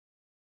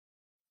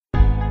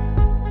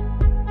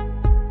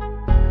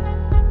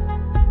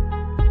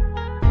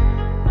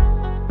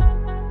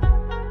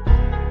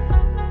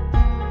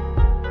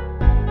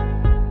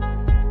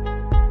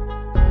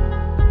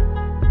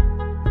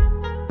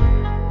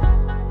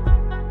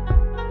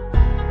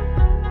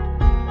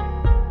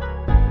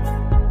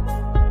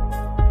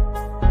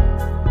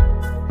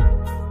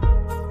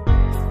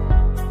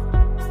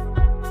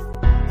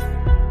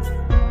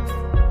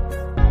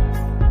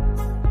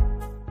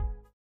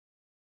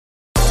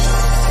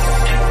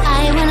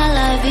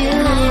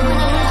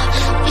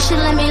should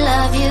let me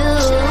love you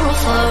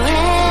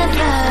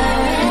forever,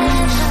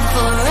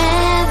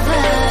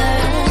 forever.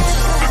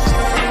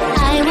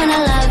 I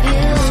wanna love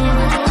you.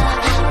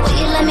 Will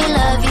you let me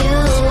love you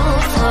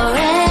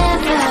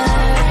forever,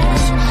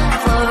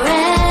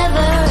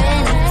 forever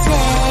and a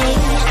day,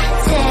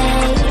 day,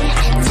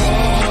 day,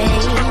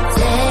 day,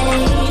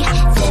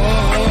 day.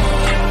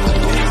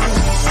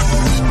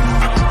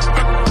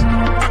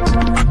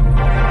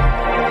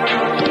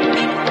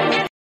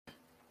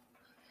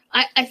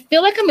 I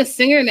feel like I'm a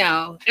singer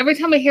now. Every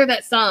time I hear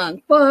that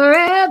song,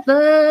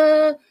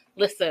 forever.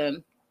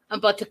 Listen, I'm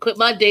about to quit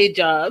my day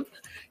job.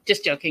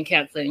 Just joking,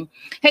 can't sing.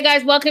 Hey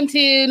guys, welcome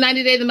to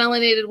 90 Day the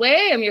Melanated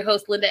Way. I'm your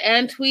host, Linda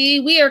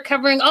Antwi. We are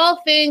covering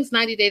all things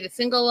 90 Day the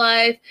Single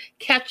Life,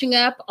 catching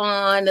up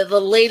on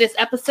the latest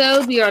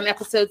episode. We are on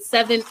episode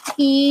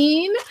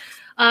 17.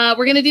 We're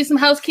going to do some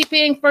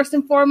housekeeping first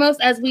and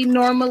foremost, as we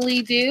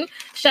normally do.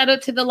 Shout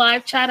out to the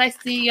live chat. I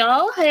see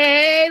y'all.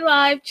 Hey,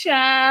 live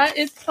chat.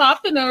 It's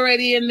popping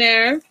already in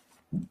there.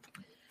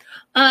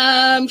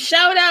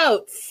 Shout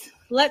outs.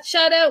 Let's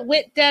shout out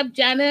Whit, Deb,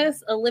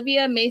 Janice,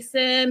 Olivia,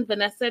 Mason,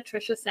 Vanessa,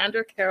 Trisha,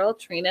 Sandra, Carol,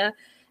 Trina,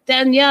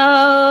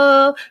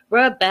 Danielle,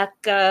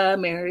 Rebecca,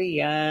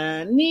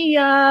 Marianne,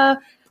 Nia,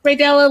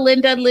 Raydella,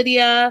 Linda,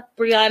 Lydia,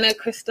 Brianna,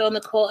 Crystal,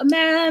 Nicole,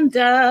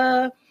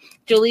 Amanda,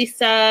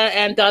 Jaleesa,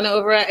 and Donna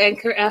over at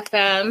Anchor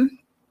FM.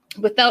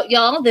 Without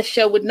y'all, this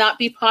show would not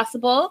be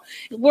possible.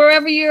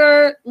 Wherever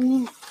you're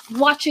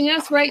watching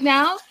us right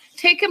now,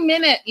 take a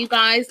minute, you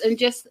guys, and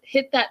just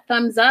hit that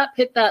thumbs up,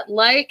 hit that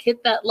like,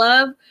 hit that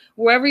love.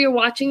 Wherever you're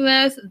watching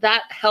this,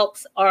 that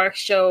helps our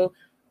show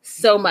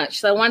so much.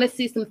 So I want to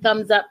see some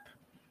thumbs up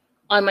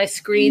on my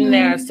screen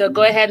there. So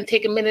go ahead and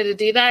take a minute to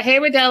do that. Hey,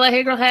 Raydella.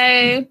 Hey, girl.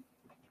 Hey.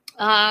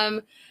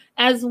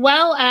 As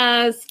well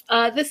as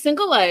this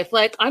single life.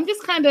 Like, I'm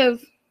just kind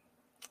of,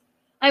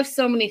 I have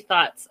so many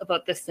thoughts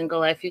about this single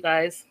life, you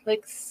guys.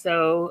 Like,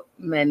 so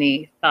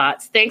many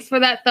thoughts. Thanks for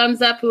that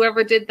thumbs up,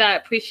 whoever did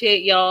that.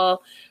 Appreciate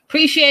y'all.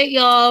 Appreciate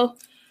y'all.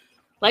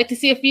 Like to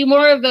see a few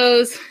more of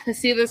those. I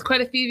see there's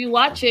quite a few of you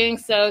watching,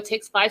 so it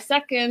takes 5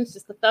 seconds,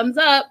 just a thumbs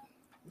up.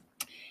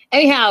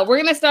 Anyhow, we're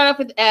going to start off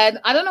with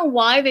Ed. I don't know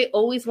why they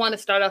always want to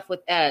start off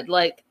with Ed.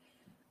 Like,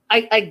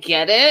 I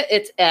get it.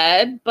 It's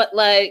Ed, but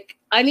like,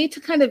 I need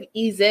to kind of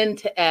ease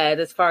into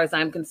Ed as far as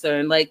I'm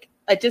concerned. Like,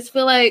 I just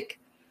feel like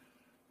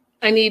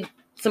I need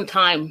some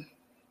time.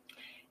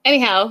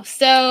 Anyhow,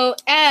 so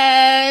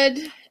Ed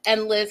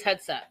and Liz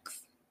had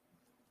sex.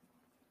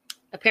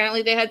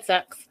 Apparently they had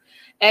sex.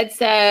 Ed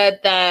said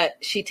that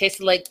she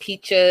tasted like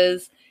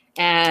peaches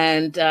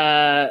and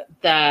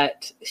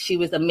that she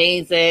was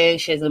amazing.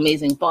 She has an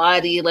amazing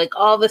body. Like,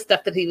 all the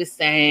stuff that he was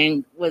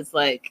saying was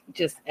like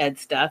just Ed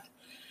stuff.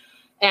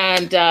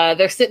 And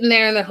they're sitting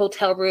there in the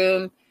hotel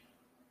room.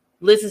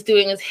 Liz is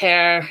doing his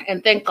hair.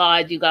 And thank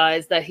God, you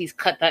guys, that he's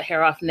cut that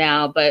hair off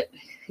now. But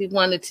he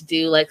wanted to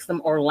do like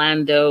some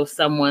Orlando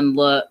someone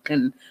look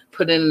and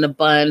put it in a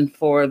bun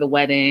for the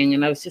wedding.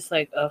 And I was just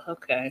like, oh,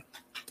 okay.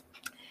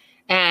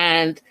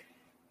 And,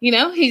 you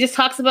know, he just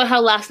talks about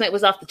how last night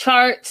was off the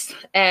charts.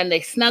 And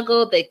they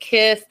snuggled, they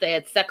kissed, they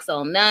had sex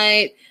all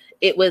night.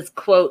 It was,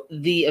 quote,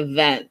 the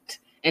event.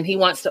 And he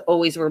wants to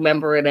always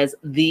remember it as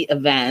the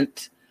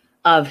event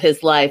of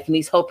his life. And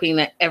he's hoping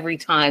that every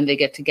time they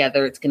get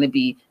together, it's going to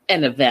be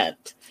an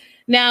event.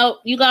 Now,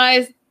 you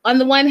guys, on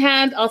the one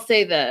hand, I'll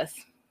say this.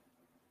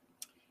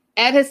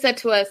 Ed has said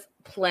to us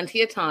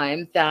plenty of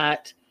time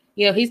that,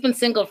 you know, he's been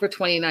single for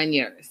 29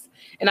 years.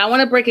 And I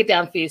want to break it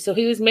down for you. So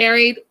he was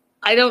married.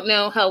 I don't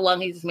know how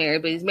long he's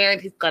married, but he's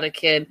married. He's got a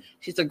kid.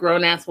 She's a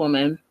grown-ass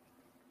woman.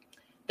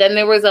 Then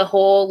there was a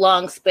whole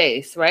long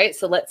space, right?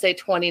 So let's say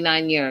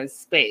 29 years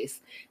space.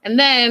 And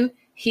then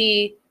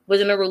he was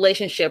in a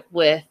relationship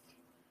with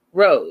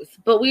Rose.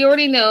 But we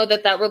already know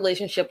that that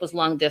relationship was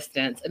long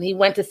distance. And he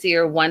went to see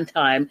her one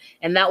time.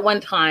 And that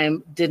one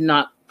time did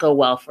not go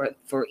well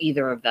for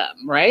either of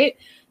them, right?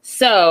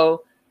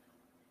 So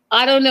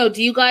I don't know.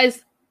 Do you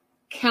guys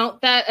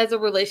count that as a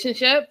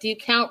relationship? Do you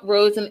count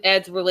Rose and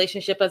Ed's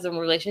relationship as a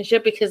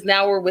relationship? Because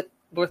now we're with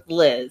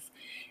Liz.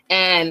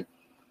 And,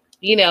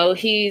 you know,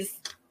 he's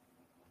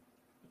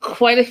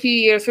quite a few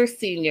years her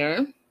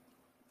senior.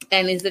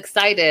 And he's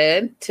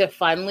excited to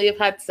finally have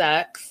had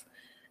sex.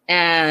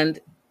 And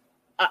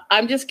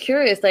I'm just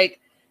curious, like,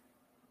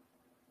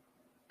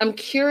 I'm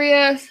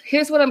curious.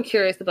 Here's what I'm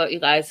curious about, you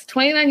guys.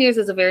 29 years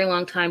is a very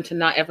long time to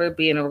not ever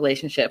be in a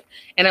relationship.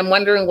 And I'm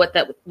wondering what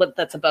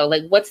that's about.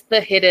 Like, what's the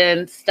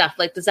hidden stuff?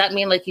 Like, does that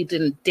mean like you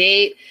didn't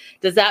date?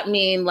 Does that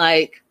mean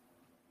like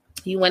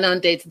you went on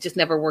dates and just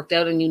never worked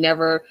out and you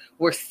never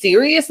were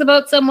serious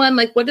about someone?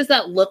 Like, what does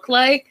that look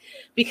like?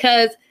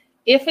 Because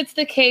if it's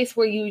the case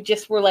where you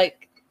just were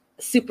like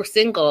super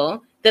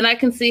single, then I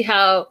can see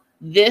how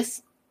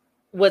this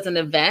was an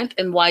event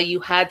and why you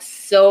had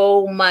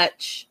so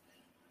much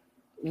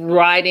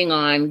riding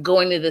on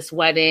going to this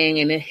wedding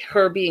and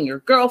her being your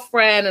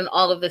girlfriend and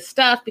all of this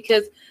stuff,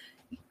 because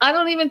I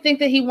don't even think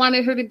that he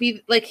wanted her to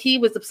be like, he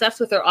was obsessed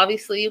with her,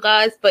 obviously, you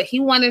guys, but he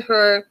wanted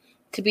her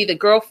to be the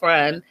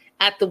girlfriend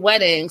at the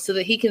wedding so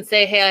that he can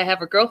say, hey, I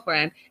have a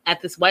girlfriend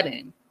at this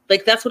wedding.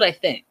 Like, that's what I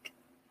think.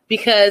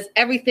 Because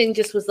everything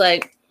just was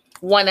like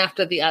one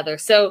after the other.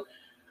 So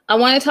I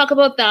want to talk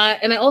about that.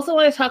 And I also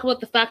want to talk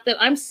about the fact that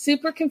I'm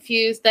super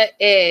confused that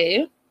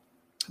A,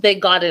 they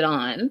got it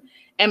on,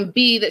 and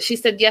B, that she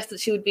said yes, that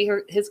she would be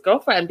his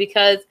girlfriend,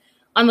 because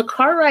on the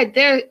car ride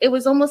there, it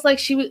was almost like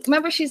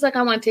remember, she's like,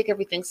 I want to take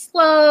everything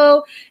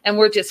slow and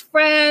we're just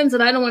friends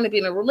and I don't want to be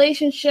in a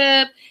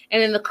relationship.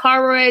 And in the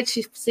car ride,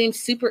 she seemed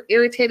super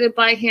irritated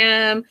by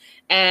him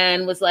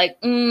and was like,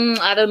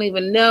 I don't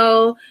even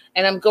know.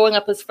 And I'm going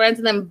up as friends.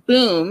 And then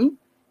boom,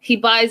 he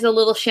buys a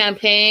little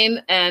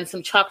champagne and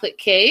some chocolate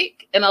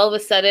cake. And all of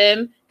a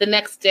sudden, the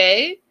next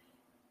day,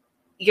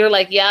 you're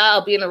like, yeah,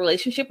 I'll be in a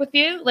relationship with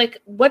you. Like,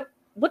 what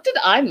did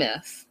I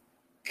miss?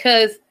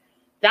 Because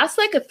that's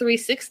like a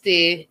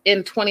 360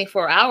 in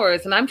 24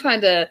 hours. And I'm trying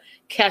to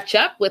catch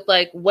up with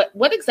like,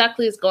 what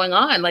exactly is going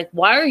on? Like,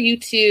 why are you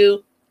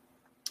two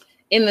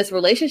in this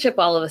relationship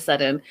all of a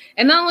sudden?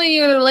 And not only are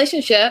you in a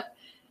relationship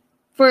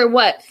for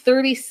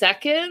 30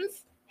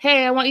 seconds?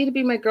 Hey, I want you to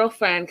be my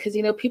girlfriend. Cause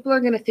people are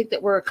going to think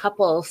that we're a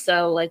couple.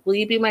 So like, will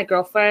you be my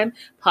girlfriend?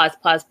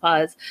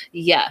 Pause.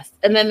 Yes.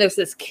 And then there's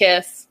this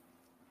kiss.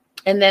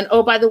 And then,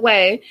 oh, by the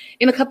way,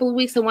 in a couple of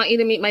weeks, I want you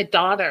to meet my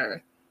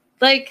daughter.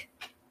 Like,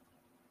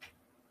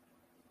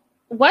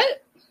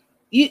 what?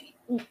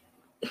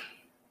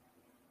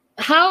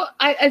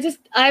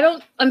 I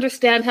don't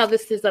understand how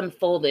this is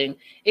unfolding.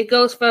 It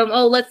goes from,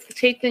 oh, let's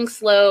take things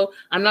slow.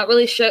 I'm not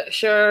really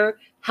sure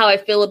how I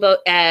feel about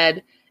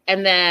Ed.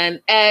 And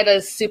then Ed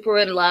is super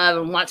in love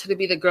and wants her to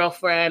be the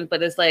girlfriend,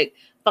 but is like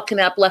fucking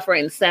up left,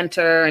 right, and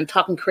center and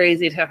talking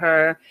crazy to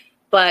her.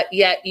 But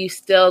yet you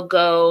still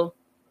go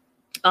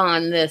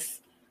on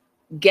this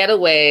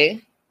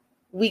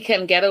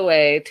weekend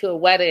getaway to a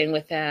wedding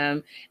with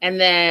him. And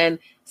then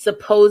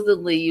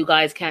supposedly you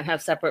guys can't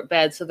have separate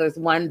beds. So there's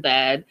one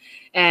bed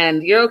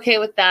and you're okay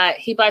with that.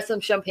 He buys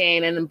some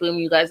champagne and then boom,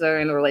 you guys are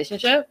in a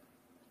relationship.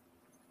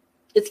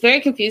 It's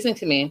very confusing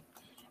to me.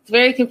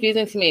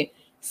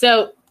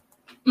 So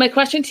my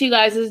question to you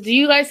guys is, do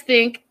you guys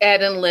think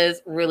Ed and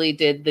Liz really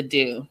did the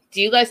do?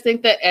 Do you guys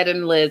think that Ed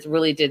and Liz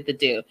really did the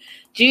do?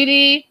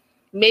 Judy,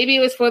 maybe it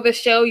was for the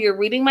show. You're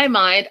reading my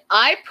mind.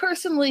 I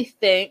personally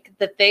think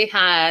that they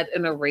had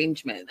an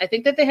arrangement. I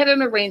think that they had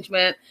an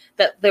arrangement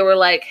that they were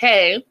like,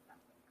 hey,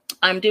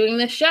 I'm doing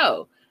this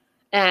show.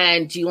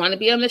 And do you want to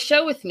be on the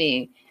show with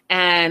me?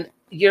 And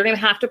you're going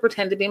to have to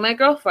pretend to be my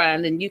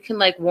girlfriend. And you can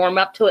like warm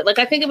up to it. Like,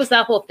 I think it was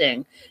that whole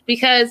thing.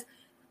 Because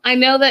I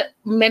know that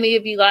many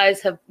of you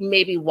guys have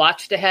maybe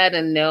watched ahead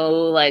and know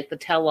like the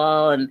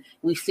tell-all. And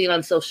we've seen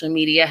on social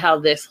media how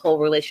this whole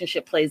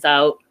relationship plays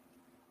out.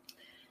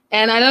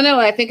 And I don't know.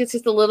 I think it's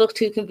just a little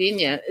too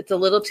convenient. It's a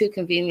little too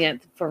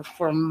convenient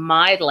for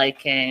my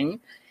liking.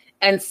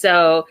 And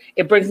so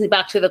it brings me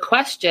back to the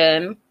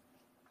question,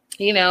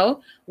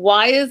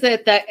 why is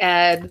it that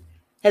Ed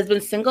has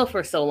been single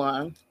for so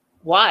long?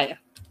 Why?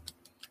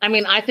 I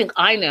mean, I think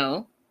I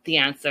know the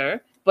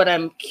answer, but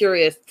I'm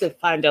curious to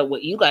find out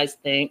what you guys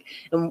think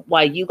and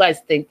why you guys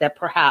think that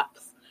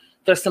perhaps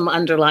there's some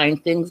underlying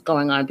things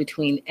going on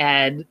between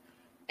Ed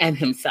and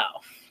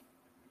himself.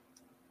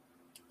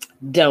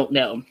 Don't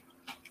know.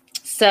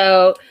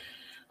 So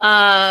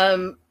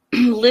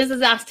Liz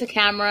is asked to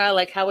camera,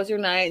 like, how was your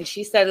night? And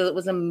she said it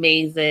was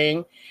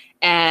amazing.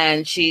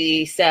 And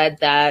she said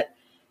that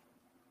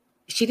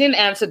she didn't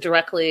answer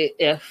directly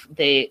if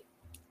they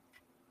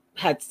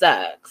had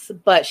sex,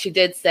 but she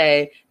did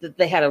say that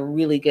they had a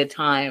really good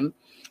time.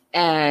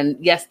 And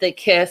yes, they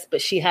kissed,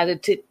 but she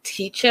had to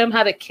teach him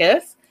how to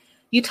kiss.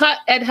 You taught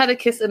Ed how to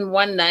kiss in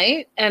one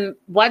night. And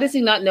why does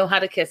he not know how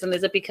to kiss? And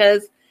is it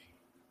because...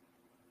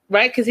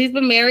 Right, because he's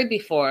been married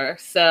before,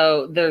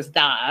 so there's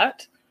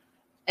that.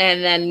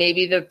 And then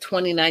maybe the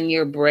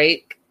 29-year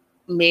break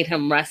made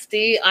him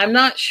rusty. I'm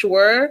not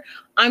sure.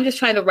 I'm just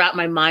trying to wrap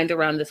my mind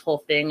around this whole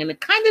thing, and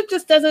it kind of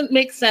just doesn't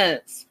make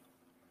sense.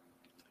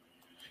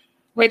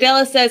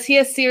 Raydella says he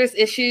has serious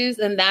issues,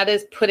 and that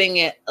is putting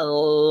it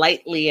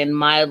lightly and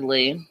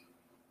mildly.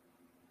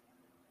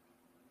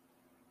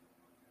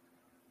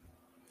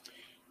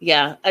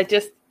 Yeah,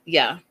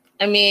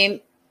 I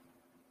mean...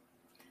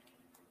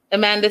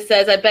 Amanda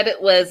says, I bet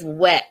it was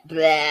wet.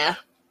 Blah.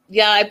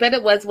 Yeah, I bet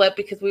it was wet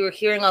because we were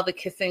hearing all the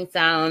kissing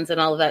sounds and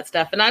all of that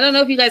stuff. And I don't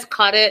know if you guys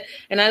caught it,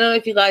 and I don't know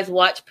if you guys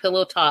watched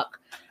Pillow Talk,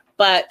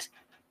 but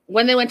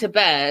when they went to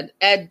bed,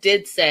 Ed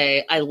did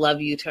say, I love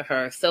you to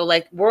her. So,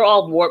 like, we're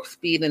all warp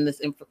speed in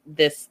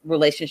this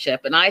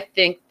relationship. And I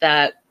think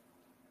that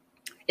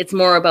it's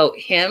more about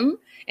him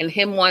and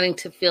him wanting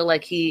to feel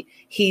like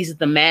he's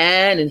the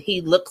man and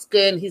he looks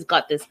good. And he's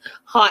got this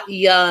hot,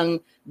 young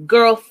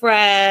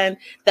girlfriend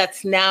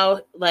that's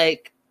now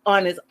like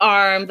on his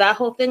arm, that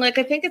whole thing. Like,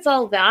 I think it's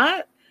all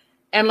that.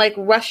 And like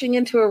rushing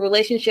into a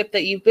relationship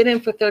that you've been in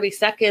for 30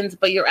 seconds,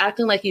 but you're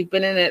acting like you've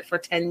been in it for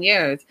 10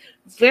 years.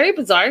 It's very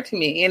bizarre to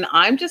me. And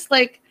I'm just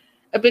like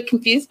a bit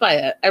confused by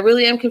it. I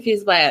really am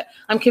confused by it.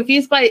 I'm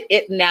confused by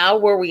it now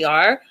where we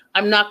are.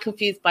 I'm not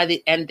confused by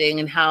the ending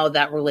and how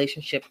that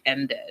relationship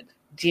ended.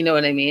 Do you know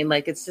what I mean?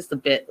 Like, it's just a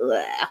bit,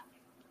 bleh.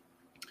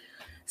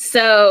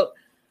 So,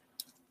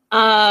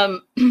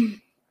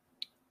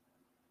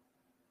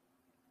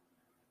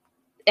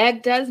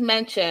 Ed does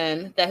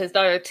mention that his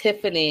daughter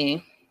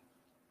Tiffany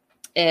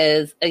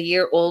is a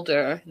year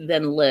older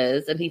than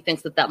Liz, and he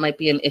thinks that that might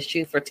be an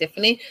issue for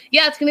Tiffany.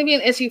 Yeah, it's going to be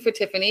an issue for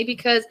Tiffany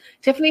because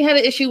Tiffany had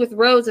an issue with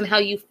Rose and how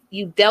you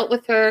dealt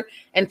with her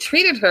and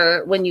treated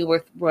her when you were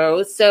with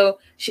Rose. So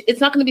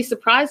it's not going to be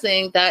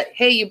surprising that,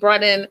 hey, you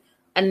brought in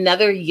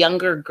another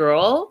younger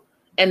girl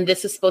and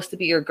this is supposed to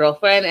be your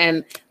girlfriend,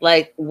 and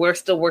like we're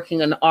still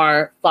working on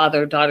our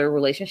father-daughter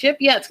relationship.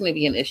 Yeah, it's going to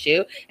be an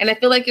issue. And I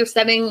feel like you're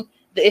setting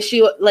the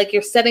issue, like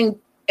you're setting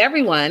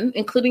everyone,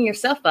 including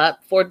yourself, up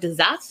for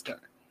disaster,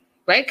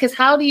 right? Because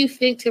how do you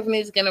think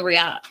Tiffany's going to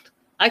react?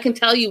 I can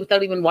tell you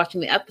without even watching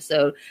the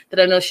episode that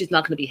I know she's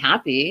not going to be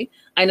happy.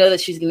 I know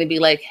that she's going to be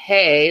like,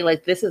 hey,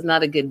 like this is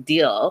not a good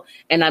deal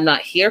and I'm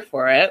not here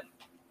for it.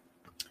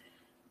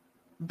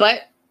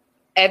 But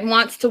Ed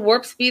wants to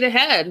warp speed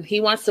ahead. He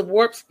wants to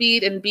warp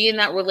speed and be in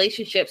that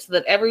relationship so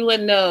that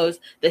everyone knows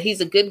that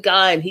he's a good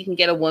guy and he can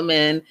get a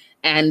woman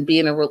and be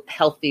in a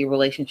healthy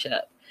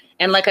relationship.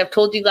 And like I've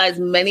told you guys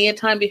many a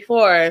time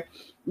before,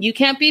 you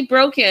can't be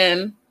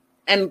broken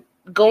and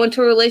go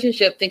into a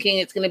relationship thinking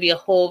it's going to be a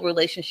whole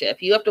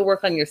relationship. You have to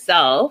work on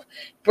yourself,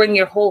 bring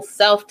your whole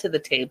self to the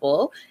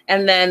table,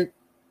 and then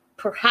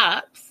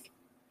perhaps,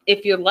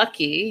 if you're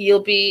lucky,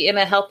 you'll be in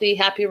a healthy,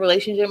 happy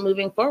relationship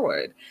moving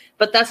forward.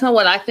 But that's not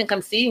what I think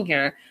I'm seeing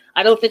here.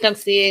 I don't think I'm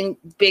seeing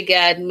Big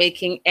Ed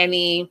making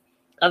any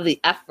of the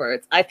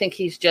efforts. I think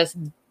he's just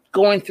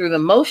going through the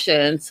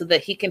motions so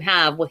that he can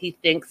have what he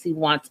thinks he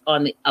wants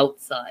on the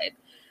outside.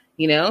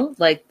 You know,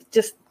 like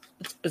just,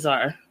 it's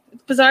bizarre.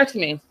 It's bizarre to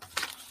me.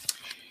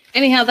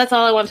 Anyhow, that's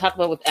all I want to talk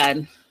about with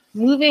Ed.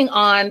 Moving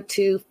on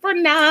to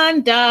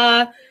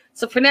Fernanda.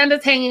 So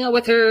Fernanda's hanging out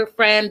with her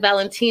friend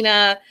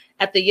Valentina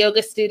at the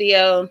yoga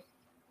studio,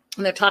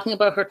 and they're talking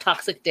about her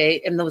toxic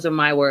date. And those are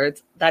my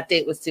words. That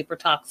date was super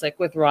toxic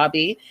with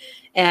Robbie.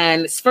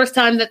 And it's the first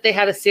time that they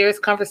had a serious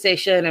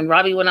conversation, and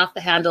Robbie went off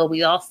the handle.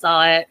 We all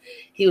saw it.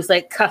 He was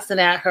like cussing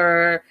at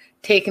her,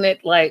 taking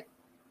it like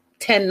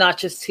 10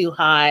 notches too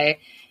high.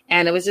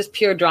 And it was just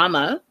pure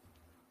drama.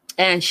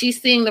 And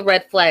she's seeing the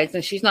red flags,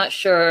 and she's not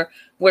sure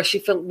where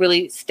she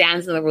really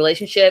stands in the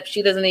relationship.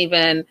 She doesn't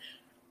even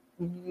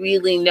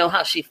really know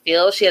how she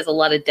feels. She has a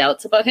lot of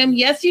doubts about him.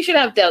 Yes, you should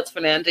have doubts,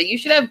 Fernanda. You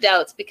should have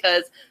doubts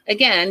because,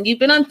 again, you've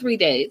been on 3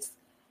 dates.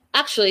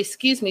 Actually,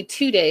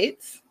 2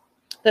 dates.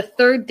 The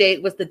third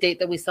date was the date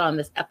that we saw in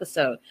this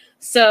episode.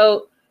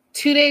 So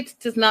 2 dates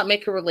does not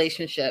make a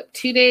relationship.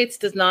 2 dates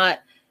does not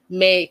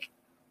make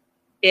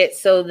it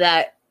so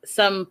that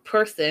some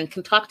person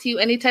can talk to you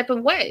any type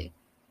of way.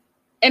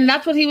 And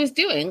that's what he was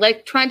doing,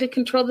 like trying to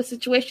control the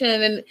situation.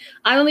 And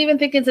I don't even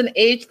think it's an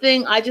age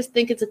thing. I just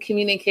think it's a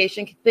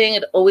communication thing.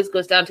 It always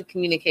goes down to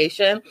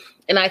communication.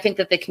 And I think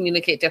that they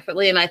communicate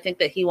differently. And I think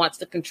that he wants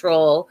to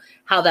control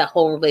how that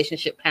whole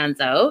relationship pans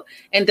out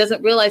and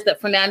doesn't realize that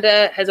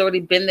Fernanda has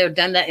already been there,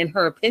 done that in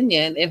her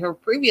opinion, in her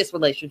previous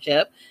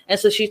relationship. And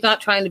so she's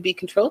not trying to be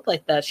controlled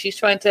like that. She's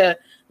trying to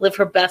live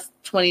her best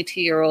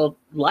 22-year-old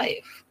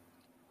life.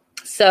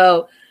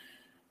 So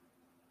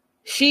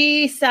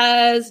she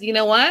says, you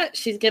know what?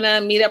 She's going to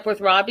meet up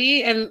with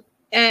Robbie. And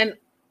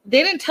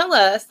they didn't tell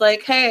us,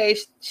 like, hey,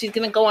 she's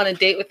going to go on a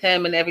date with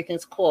him and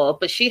everything's cool.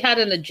 But she had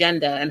an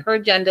agenda. And her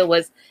agenda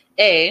was,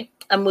 I'm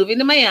moving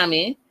to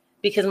Miami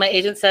because my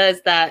agent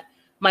says that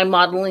my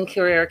modeling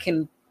career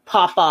can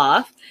pop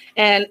off.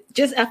 And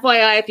just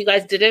FYI, if you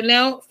guys didn't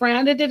know,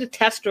 Fernanda did a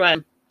test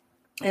run.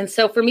 And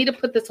so for me to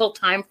put this whole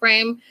time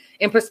frame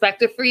in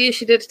perspective for you,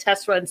 she did a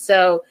test run.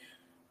 So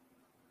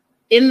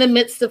in the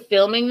midst of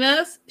filming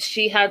this,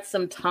 she had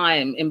some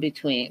time in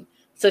between.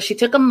 So she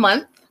took a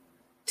month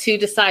to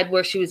decide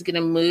where she was going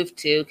to move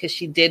to because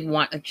she did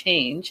want a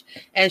change.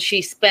 And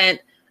she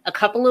spent a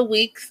couple of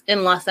weeks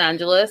in Los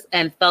Angeles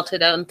and felt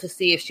it out to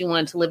see if she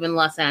wanted to live in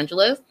Los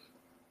Angeles.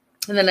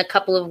 And then a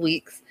couple of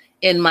weeks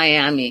in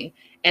Miami.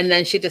 And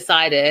then she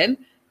decided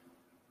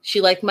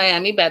she liked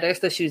Miami better,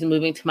 so she was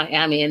moving to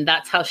Miami. And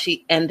that's how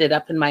she ended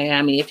up in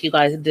Miami. If you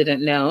guys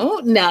didn't know,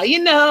 now you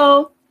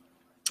know.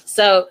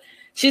 So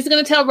she's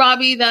going to tell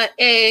Robbie that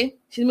A,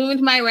 she's moving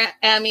to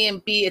Miami,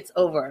 and B, it's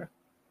over.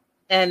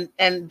 And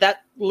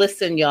that,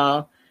 listen,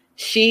 y'all,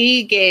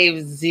 she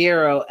gave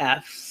 0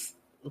 Fs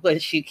when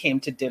she came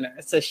to dinner.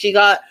 So she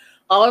got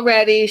all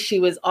ready. She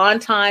was on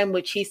time,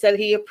 which he said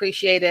he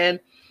appreciated.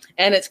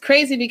 And it's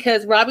crazy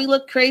because Robbie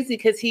looked crazy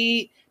because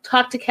he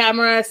talked to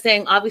camera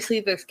saying, obviously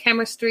there's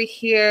chemistry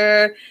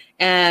here.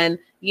 And,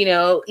 you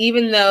know,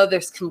 even though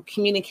there's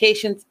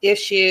communications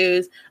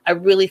issues, I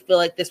really feel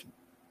like this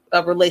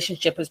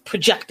relationship is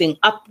projecting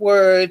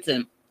upwards.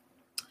 And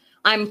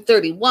I'm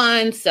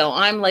 31, so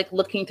I'm like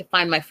looking to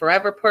find my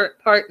forever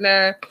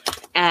partner.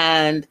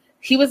 And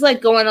he was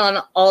like going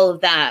on all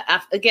of that.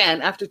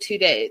 After 2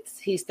 dates,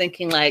 he's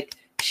thinking like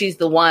she's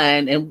the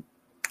one and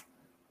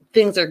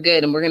things are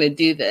good and we're going to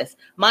do this.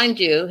 Mind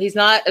you, he's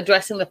not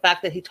addressing the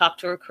fact that he talked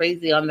to her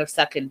crazy on their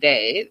second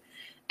date.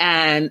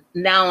 And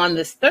now on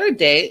this third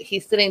date,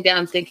 he's sitting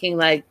down thinking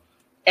like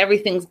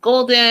everything's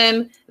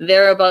golden.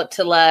 They're about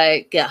to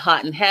like get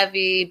hot and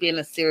heavy, be in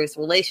a serious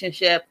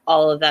relationship,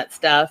 all of that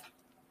stuff.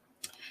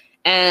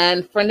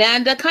 And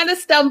Fernanda kind of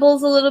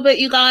stumbles a little bit,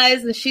 you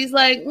guys. And she's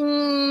like,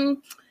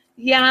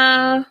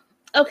 yeah,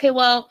 okay,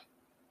 well,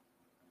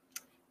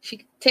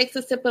 she takes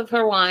a sip of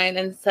her wine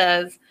and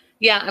says,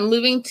 yeah, I'm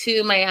moving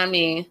to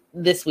Miami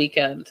this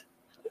weekend.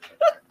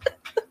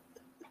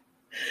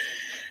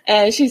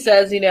 And she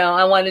says,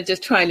 I want to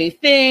just try new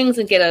things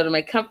and get out of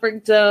my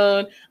comfort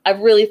zone. I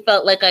really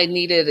felt like I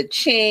needed a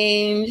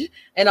change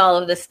and all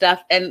of this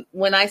stuff. And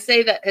when I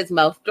say that his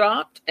mouth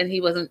dropped and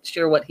he wasn't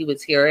sure what he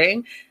was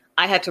hearing,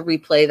 I had to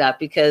replay that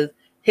because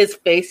his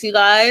face, you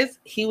guys,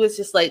 he was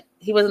just like,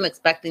 he wasn't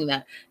expecting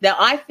that. Now,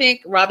 I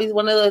think Robbie's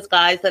one of those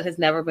guys that has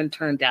never been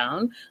turned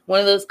down. One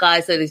of those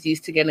guys that is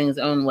used to getting his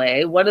own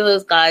way. One of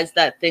those guys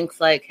that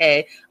thinks like,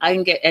 hey, I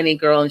can get any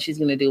girl and she's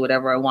going to do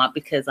whatever I want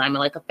because I'm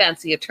like a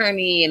fancy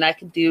attorney and I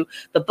can do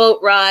the boat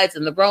rides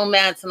and the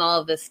romance and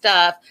all of this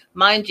stuff.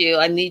 Mind you,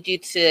 I need you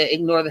to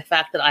ignore the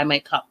fact that I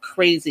might talk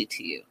crazy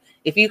to you.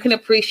 If you can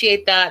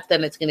appreciate that,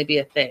 then it's going to be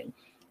a thing.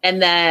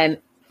 And then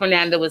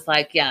Fernanda was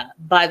like, yeah,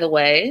 by the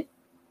way,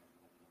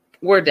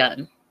 we're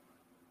done.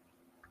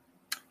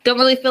 Don't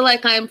really feel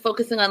like I'm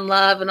focusing on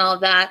love and all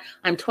that.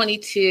 I'm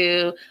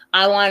 22.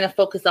 I want to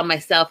focus on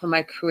myself and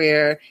my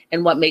career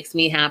and what makes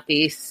me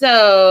happy.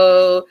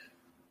 So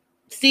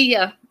see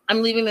ya.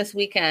 I'm leaving this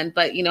weekend,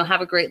 but have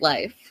a great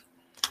life.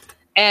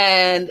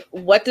 And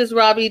what does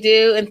Robbie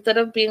do? Instead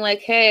of being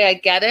like, hey, I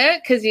get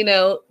it. Cause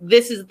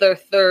this is their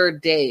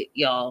third date,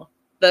 y'all.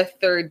 The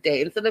third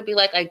date. Instead of be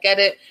like, I get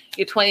it.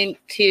 You're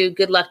 22.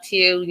 Good luck to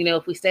you.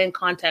 If we stay in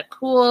contact,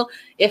 cool.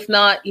 If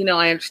not,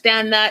 I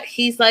understand that.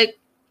 He's like,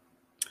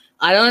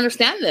 I don't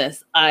understand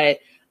this.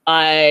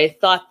 I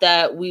thought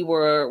that we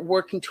were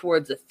working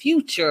towards a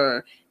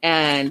future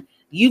and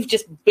you've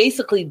just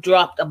basically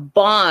dropped a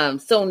bomb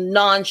so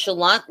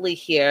nonchalantly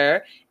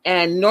here.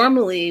 And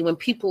normally when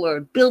people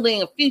are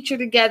building a future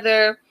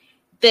together,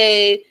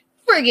 they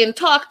friggin'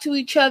 talk to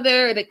each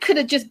other and it could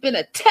have just been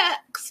a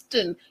text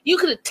and you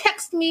could have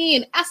texted me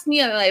and asked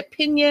me my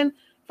opinion.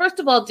 First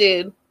of all,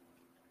 dude,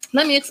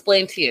 let me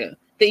explain to you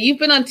that you've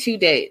been on 2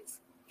 dates.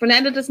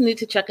 Fernanda doesn't need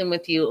to check in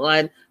with you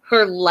on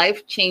her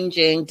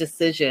life-changing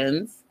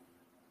decisions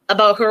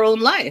about her own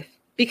life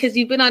because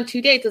you've been on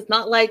 2 dates. It's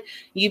not like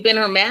you've been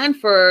her man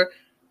for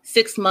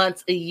 6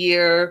 months, a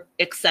year,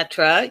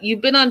 etc.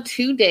 You've been on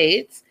 2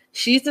 dates.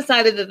 She's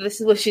decided that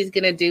this is what she's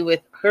going to do with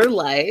her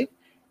life,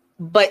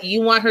 but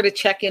you want her to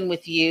check in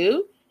with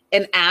you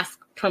and ask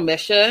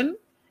permission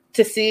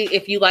to see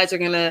if you guys are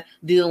going to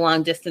do the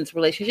long-distance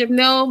relationship.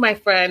 No, my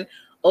friend,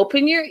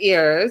 open your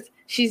ears.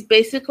 She's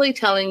basically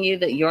telling you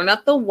that you're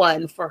not the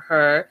one for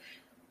her.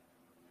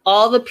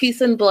 All the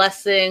peace and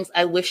blessings.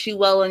 I wish you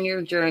well on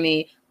your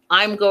journey.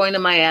 I'm going to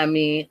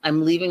Miami.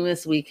 I'm leaving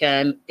this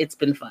weekend. It's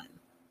been fun.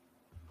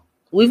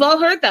 We've all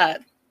heard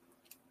that.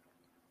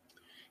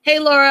 Hey,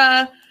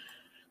 Laura.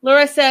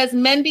 Laura says,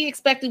 men be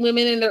expecting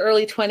women in their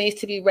early 20s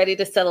to be ready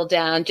to settle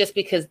down just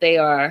because they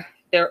are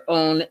their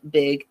own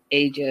big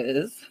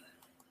ages.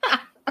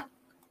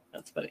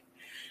 That's funny.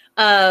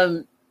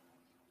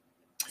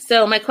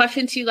 So my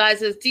question to you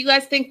guys is, do you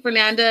guys think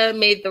Fernanda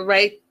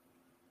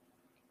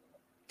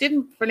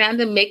didn't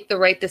Fernanda make the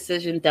right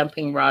decision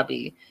dumping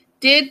Robbie?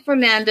 Did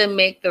Fernanda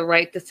make the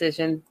right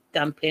decision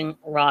dumping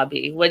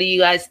Robbie? What do you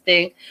guys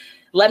think?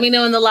 Let me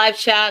know in the live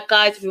chat,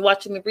 guys. If you're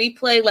watching the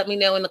replay, let me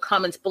know in the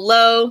comments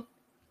below.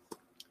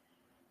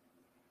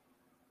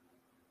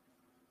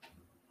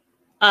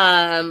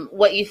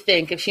 What you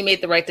think, if she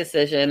made the right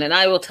decision. And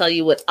I will tell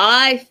you what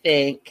I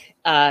think,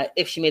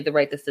 if she made the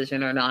right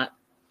decision or not.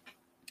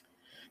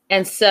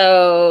 And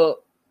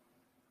so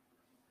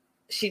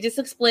she just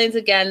explains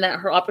again that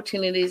her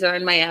opportunities are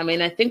in Miami.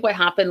 And I think what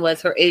happened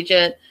was her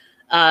agent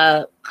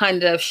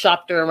kind of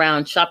shopped her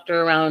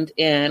around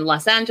in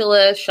Los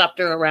Angeles, shopped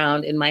her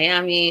around in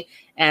Miami.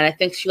 And I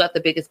think she got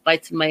the biggest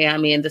bites in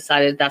Miami and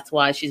decided that's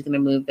why she's going to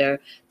move there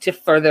to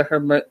further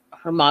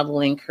her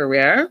modeling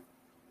career.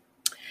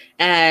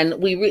 And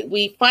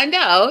we find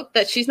out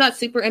that she's not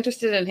super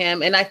interested in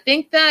him. And I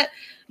think that,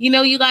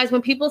 you guys,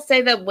 when people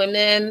say that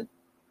women,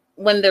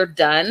 when they're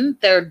done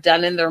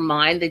in their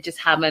mind, they just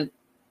haven't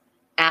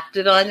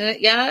acted on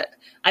it yet.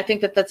 I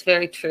think that that's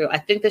very true. I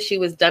think that she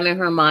was done in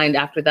her mind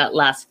after that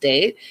last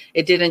date.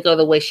 It didn't go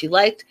the way she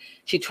liked.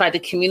 She tried to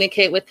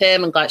communicate with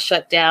him and got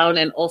shut down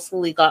and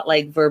ultimately got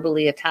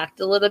verbally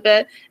attacked a little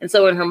bit. And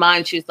so in her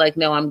mind, she was like,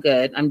 no, I'm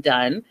good. I'm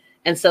done.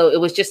 And so it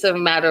was just a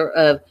matter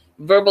of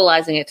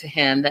verbalizing it to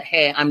him that,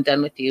 hey, I'm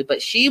done with you.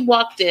 But she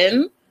walked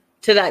in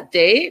to that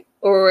date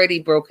already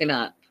broken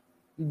up.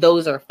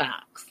 Those are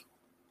facts.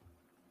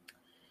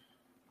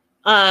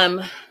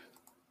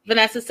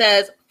 Vanessa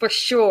says, for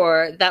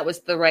sure, that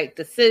was the right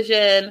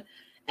decision.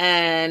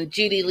 And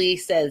Judy Lee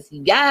says,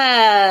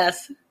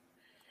 yes.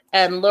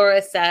 And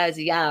Laura says,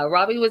 yeah,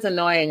 Robbie was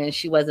annoying and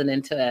she wasn't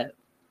into it.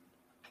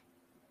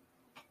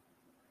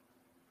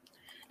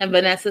 And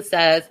Vanessa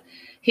says,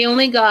 He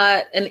only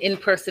got an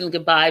in-person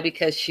goodbye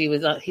because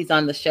he's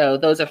on the show.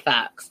 Those are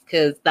facts,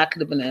 because that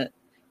could have been a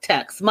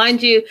text.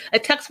 Mind you, a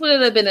text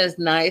wouldn't have been as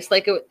nice.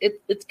 Like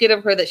it's good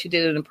of her that she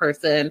did it in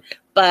person.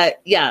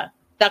 But yeah,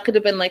 that could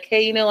have been like,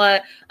 hey, you know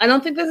what? I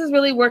don't think this is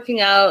really working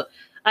out.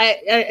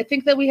 I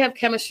think that we have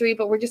chemistry,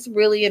 but we're just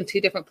really in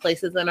two different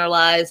places in our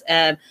lives.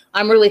 And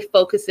I'm really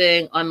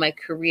focusing on my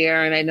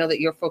career. And I know that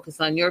you're focused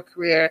on your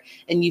career.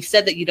 And you've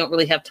said that you don't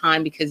really have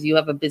time because you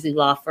have a busy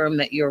law firm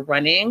that you're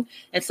running.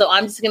 And so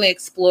I'm just going to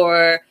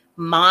explore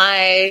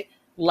my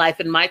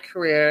life and my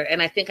career.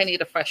 And I think I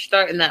need a fresh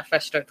start. And that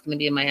fresh start's going to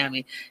be in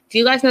Miami. Do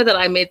you guys know that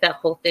I made that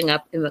whole thing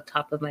up in the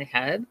top of my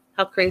head?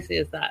 How crazy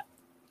is that?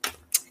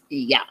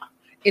 Yeah,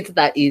 it's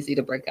that easy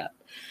to break up.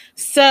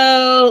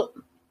 So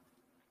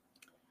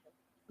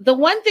the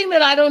one thing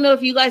that I don't know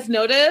if you guys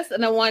noticed,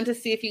 and I wanted to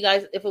see if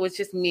it was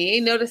just me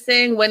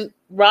noticing, when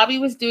Robbie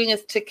was doing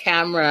his to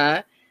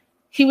camera,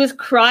 he was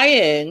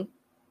crying.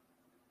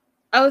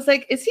 I was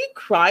like, is he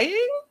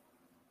crying?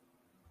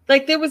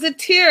 Like there was a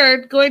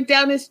tear going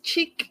down his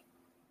cheek.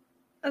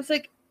 I was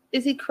like,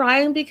 is he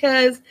crying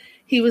because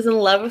he was in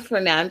love with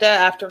Fernanda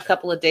after a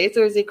couple of days,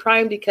 or is he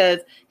crying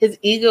because his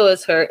ego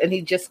is hurt and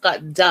he just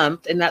got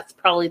dumped, and that's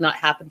probably not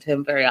happened to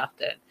him very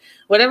often?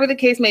 Whatever the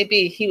case may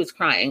be, he was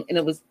crying, and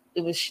it was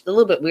a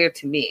little bit weird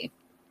to me.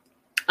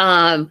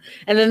 And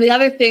then the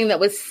other thing that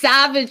was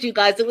savage, you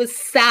guys, it was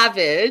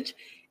savage,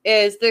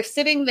 is they're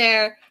sitting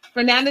there.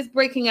 Fernanda's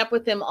breaking up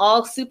with him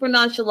all super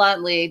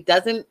nonchalantly.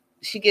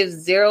 She gives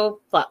zero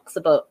fucks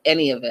about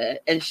any of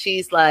it. And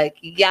she's like,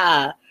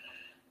 yeah.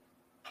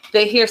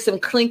 They hear some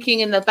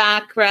clinking in the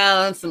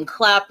background, some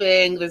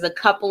clapping. There's a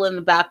couple in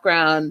the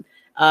background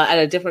at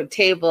a different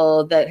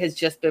table that has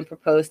just been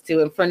proposed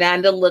to. And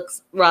Fernanda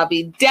looks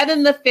Robbie dead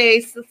in the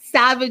face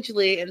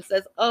savagely and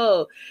says,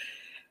 oh,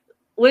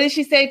 what did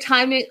she say?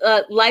 Timing,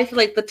 life,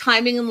 like the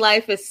timing in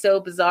life is so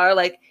bizarre.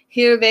 Like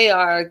here they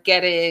are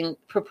getting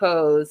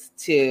proposed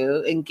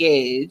to,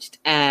 engaged,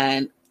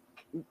 and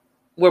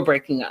we're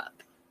breaking up.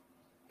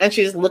 And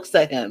she just looks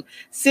at him,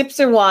 sips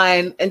her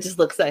wine, and just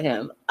looks at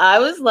him. I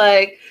was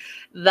like,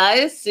 that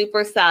is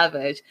super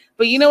savage.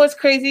 But you know what's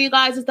crazy, you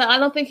guys, is that I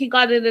don't think he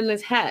got it in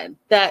his head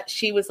that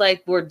she was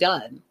like, we're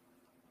done.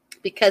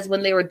 Because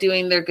when they were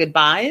doing their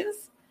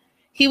goodbyes,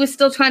 he was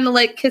still trying to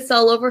like kiss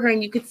all over her.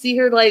 And you could see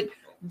her like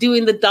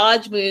doing the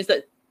dodge moves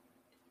that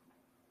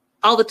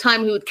all the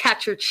time he would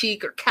catch her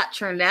cheek or catch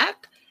her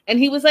neck. And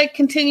he was like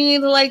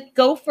continuing to like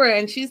go for it.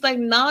 And she's like,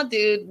 nah,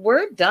 dude,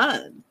 we're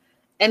done.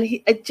 And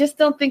I just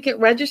don't think it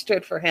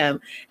registered for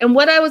him. And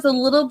what I was a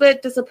little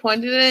bit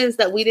disappointed in is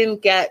that we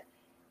didn't get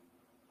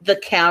the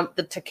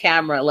to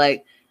camera,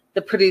 like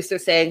the producer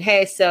saying,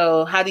 hey,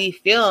 so how do you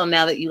feel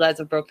now that you guys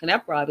have broken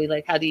up, Robbie?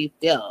 Like, how do you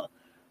feel?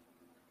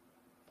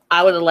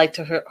 I would have liked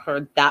to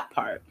heard that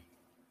part,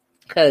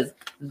 because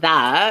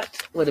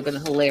that would have been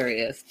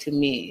hilarious to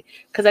me.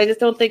 Because I just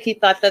don't think he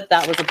thought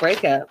that was a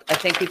breakup. I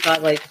think he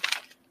thought like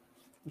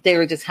they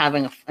were just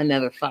having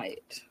another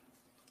fight.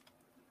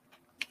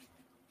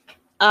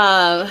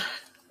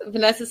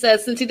 Vanessa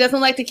says, since he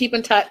doesn't like to keep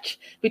in touch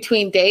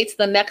between dates,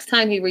 the next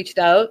time he reached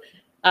out,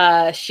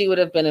 she would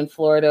have been in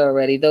Florida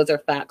already. Those are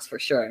facts for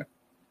sure.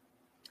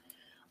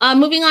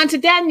 Moving on to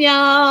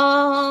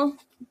Danielle.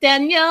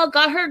 Danielle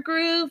got her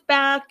groove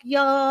back,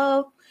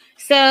 y'all.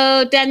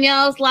 So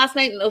Danielle's last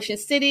night in Ocean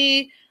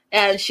City,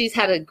 and she's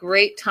had a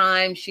great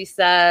time. She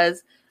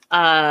says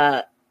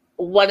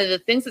one of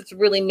the things that's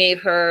really made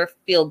her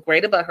feel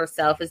great about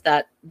herself is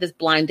that this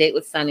blind date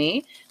with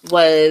Sonny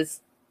was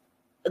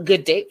a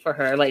good date for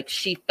her. Like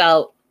she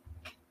felt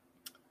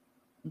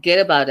good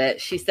about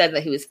it. She said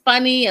that he was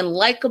funny and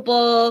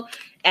likable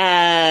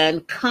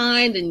and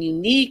kind and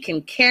unique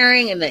and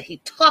caring, and that he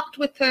talked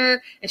with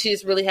her, and she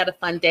just really had a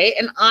fun day.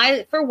 And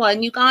I, for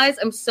one, you guys,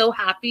 I'm so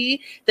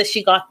happy that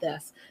she got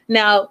this.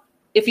 Now,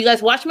 if you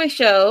guys watch my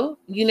show,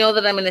 you know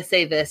that I'm going to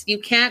say this. You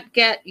can't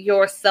get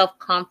your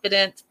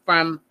self-confidence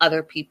from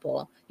other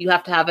people. You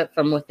have to have it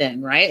from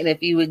within, right? And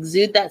if you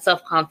exude that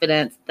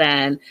self-confidence,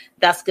 then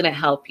that's going to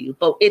help you.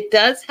 But it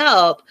does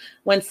help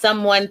when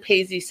someone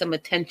pays you some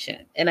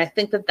attention. And I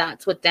think that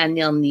that's what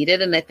Danielle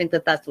needed. And I think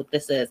that that's what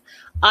this is.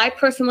 I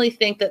personally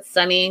think that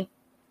Sonny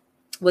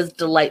was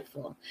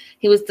delightful.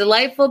 He was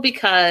delightful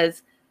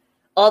because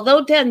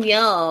although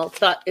Danielle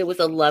thought it was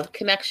a love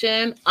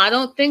connection, I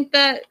don't think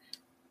that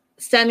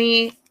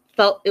Sonny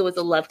felt it was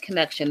a love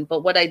connection.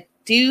 But what I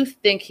do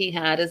think he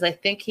had is I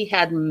think he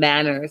had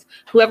manners.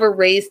 Whoever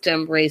raised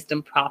him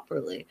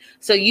properly.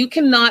 So you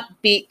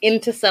cannot be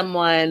into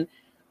someone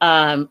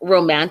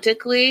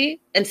romantically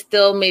and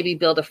still maybe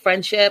build a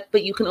friendship,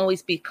 but you can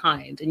always be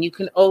kind and you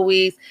can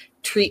always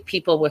treat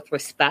people with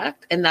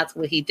respect. And that's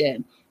what he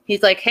did.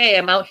 He's like, hey,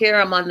 I'm out here.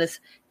 I'm on this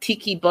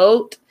tiki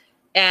boat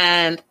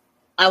and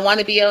I want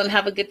to be out and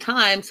have a good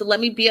time. So let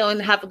me be out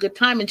and have a good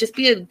time and just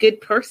be a good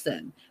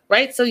person.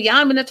 Right. So, yeah,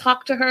 I'm going to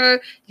talk to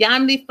her. Yeah,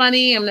 I'm going to be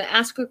funny. I'm going to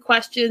ask her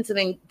questions and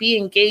then be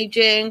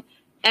engaging.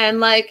 And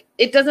like,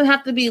 it doesn't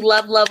have to be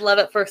love, love, love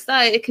at first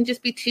sight. It can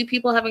just be two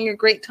people having a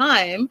great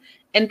time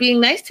and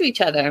being nice to each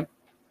other.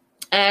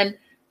 And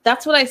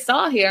that's what I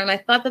saw here. And I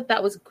thought that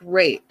that was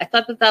great. I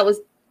thought that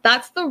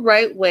that's the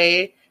right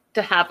way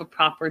to have a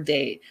proper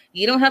date.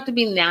 You don't have to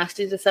be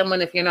nasty to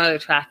someone if you're not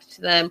attracted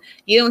to them.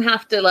 You don't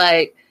have to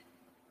like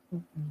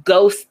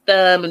ghost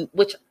them, and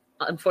which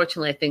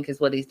unfortunately I think is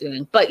what he's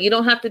doing. But you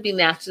don't have to be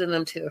nasty to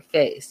them to their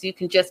face. You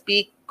can just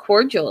be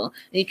cordial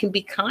and you can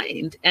be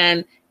kind.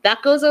 And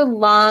that goes a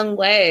long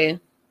way.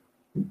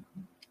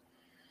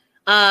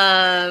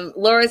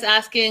 Laura's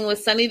asking,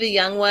 was Sunny the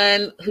young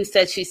one who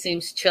said she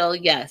seems chill?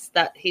 Yes,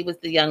 that he was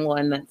the young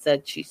one that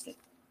said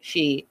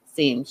she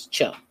seems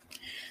chill.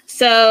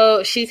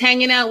 So she's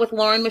hanging out with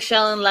Lauren,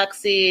 Michelle, and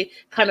Lexi,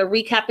 kind of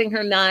recapping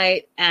her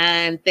night,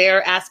 and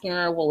they're asking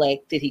her, well,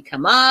 like, did he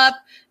come up?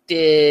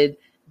 Did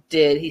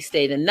he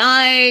stay the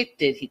night?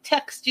 Did he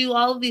text you?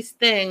 All of these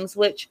things,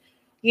 which,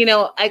 you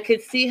know, I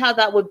could see how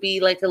that would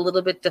be like a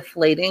little bit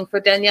deflating for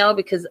Danielle,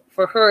 because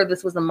for her,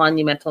 this was a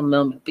monumental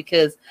moment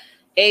because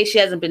A, she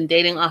hasn't been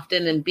dating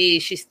often, and B,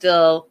 she's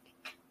still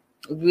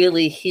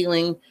really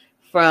healing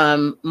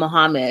from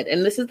Muhammad.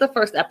 And this is the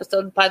first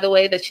episode, by the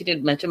way, that she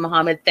didn't mention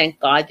Muhammad. Thank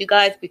God, you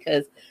guys,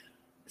 because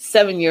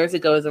 7 years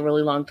ago is a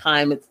really long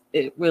time.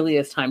 It really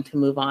is time to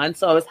move on.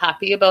 So I was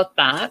happy about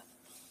that.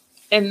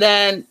 And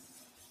then,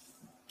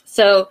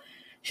 so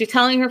she's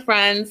telling her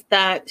friends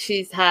that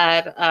she's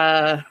had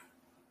a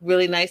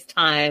really nice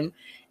time.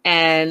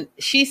 And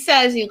she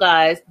says, you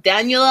guys,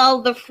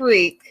 Danielle the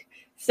freak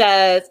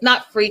says,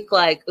 not freak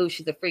like, oh,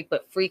 she's a freak,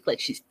 but freak like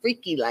she's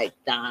freaky like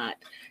that.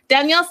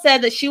 Danielle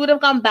said that she would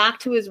have gone back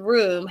to his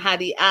room had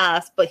he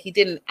asked, but he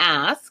didn't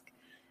ask.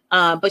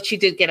 But she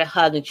did get a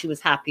hug and she was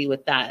happy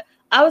with that.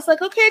 I was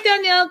like, okay,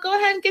 Danielle, go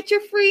ahead and get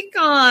your freak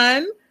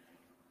on.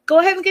 Go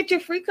ahead and get your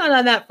freak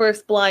on that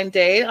first blind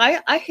date.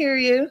 I hear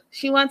you.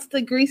 She wants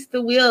to grease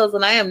the wheels,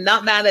 and I am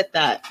not mad at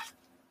that.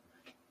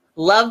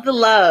 Love the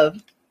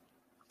love.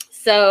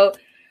 So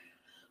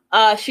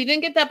she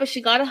didn't get that, but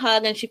she got a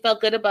hug and she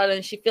felt good about it.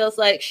 And she feels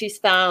like she's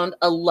found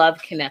a love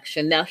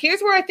connection. Now,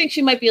 here's where I think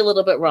she might be a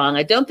little bit wrong.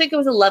 I don't think it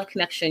was a love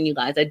connection, you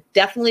guys. I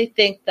definitely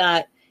think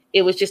that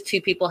it was just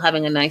two people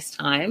having a nice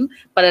time,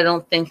 but I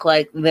don't think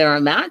like they're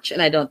a match.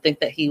 And I don't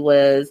think that he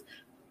was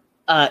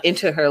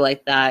into her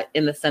like that,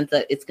 in the sense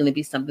that it's going to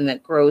be something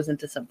that grows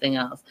into something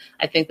else.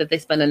 I think that they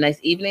spent a nice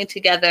evening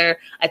together.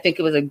 I think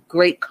it was a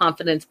great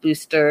confidence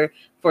booster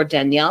for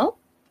Danielle.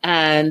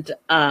 And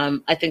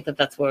I think that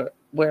that's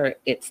where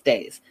it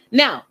stays.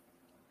 Now,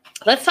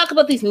 let's talk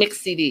about these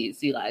mixed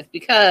CDs, you guys,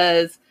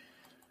 because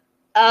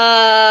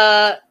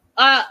by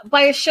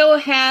a show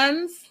of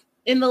hands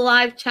in the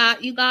live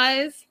chat, you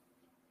guys,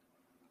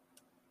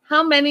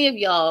 how many of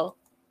y'all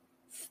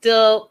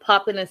still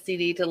pop in a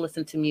CD to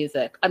listen to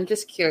music? I'm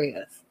just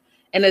curious.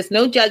 And there's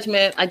no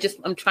judgment. I'm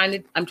trying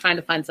to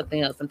find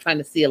something else. I'm trying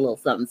to see a little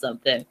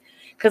something.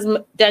 Because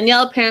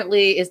Danielle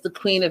apparently is the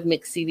queen of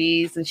mixed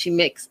CDs, and she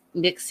mixed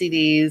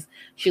CDs.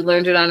 She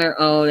learned it on her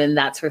own, and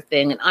that's her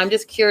thing. And I'm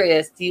just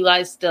curious, do you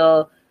guys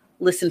still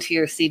listen to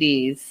your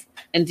CDs?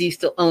 And do you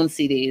still own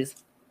CDs?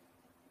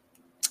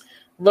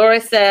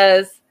 Laura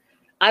says,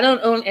 I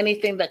don't own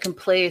anything that can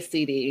play a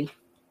CD.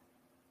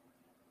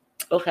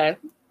 Okay.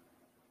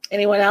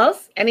 Anyone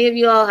else? Any of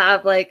you all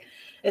have like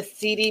a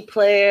CD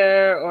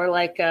player, or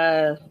like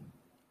a,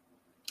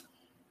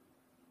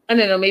 I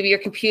don't know, maybe your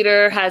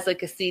computer has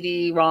like a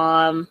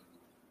CD-ROM?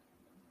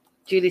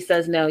 Judy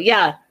says no.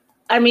 Yeah.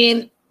 I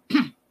mean,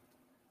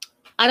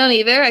 I don't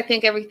either. I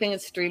think everything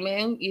is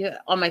streaming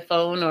on my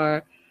phone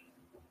or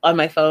on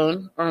my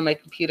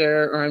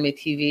computer or on my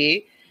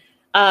TV.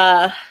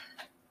 Amanda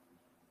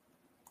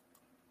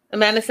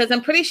says,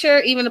 I'm pretty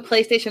sure even a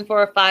PlayStation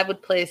 4 or 5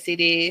 would play a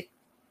CD.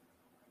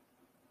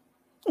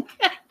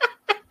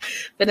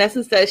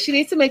 Vanessa says she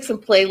needs to make some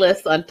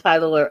playlists on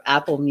Tidal or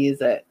Apple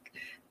Music.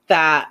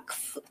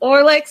 Facts.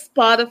 Or like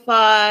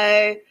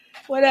Spotify,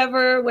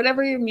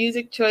 whatever your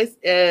music choice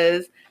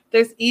is.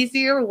 There's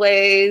easier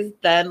ways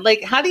than,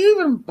 like, how do you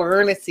even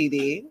burn a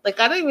CD? Like,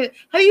 how do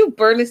you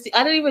burn a CD?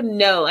 I don't even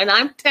know. And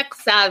I'm tech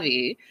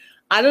savvy.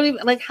 I don't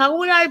even, like,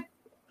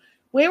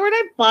 where would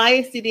I buy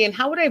a CD and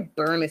how would I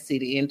burn a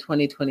CD in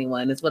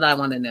 2021 is what I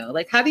want to know.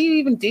 Like, how do you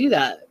even do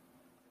that?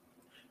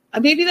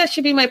 Maybe that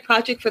should be my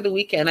project for the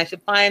weekend. I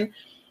should find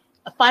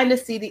a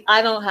CD.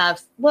 I don't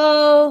have,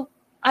 well,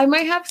 I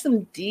might have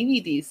some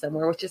DVDs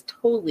somewhere, which is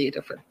totally a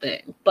different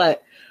thing.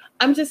 But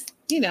I'm just,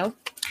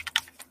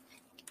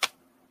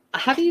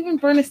 how do you even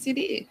burn a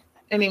CD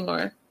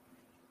anymore?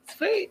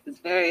 It's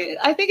very,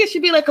 I think it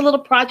should be like a little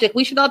project.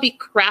 We should all be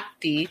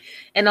crafty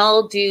and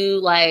all do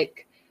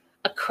like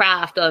a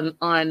craft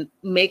on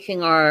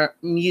making our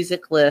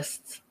music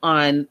lists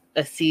on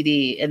a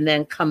CD and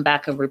then come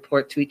back and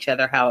report to each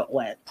other how it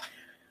went.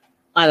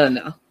 I don't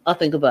know. I'll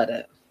think about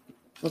it.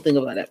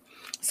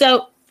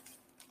 So,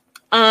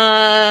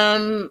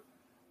 love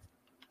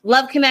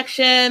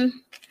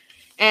connection.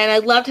 And I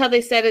loved how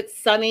they said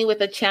it's Sunny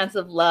with a chance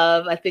of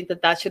love. I think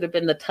that should have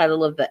been the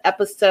title of the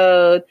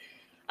episode.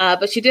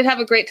 But she did have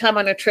a great time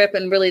on her trip,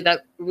 and really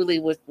that really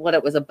was what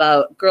it was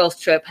about. Girls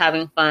trip,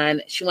 having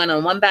fun. She went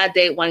on one bad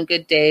date, one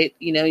good date.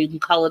 You know, you can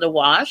call it a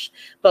wash.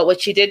 But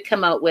what she did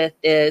come out with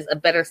is a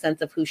better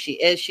sense of who she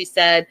is, she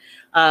said,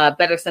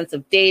 better sense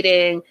of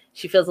dating.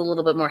 She feels a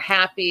little bit more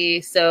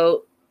happy.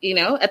 So, you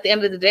know, at the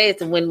end of the day,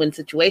 it's a win-win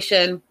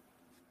situation.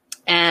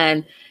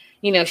 And,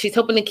 you know, she's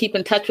hoping to keep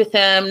in touch with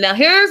him. Now,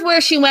 here's where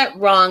she went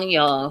wrong,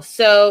 y'all.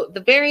 So the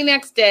very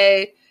next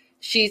day,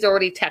 she's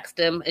already texted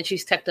him, and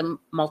she's texted him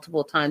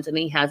multiple times, and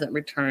he hasn't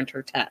returned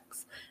her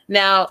texts.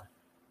 Now,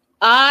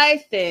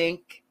 I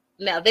think,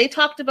 now they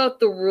talked about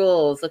the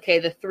rules, okay,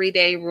 the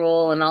 3-day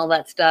rule and all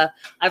that stuff.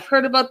 I've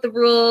heard about the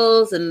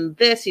rules and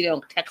this, you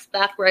don't text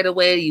back right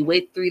away, you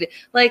wait 3 days.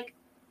 Like,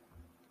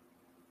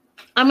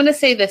 I'm going to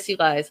say this, you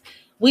guys.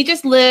 We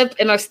just lived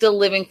and are still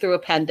living through a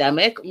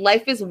pandemic.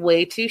 Life is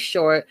way too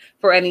short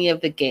for any of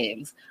the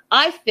games.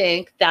 I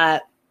think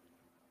that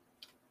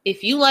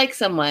if you like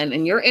someone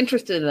and you're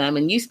interested in them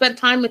and you spent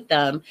time with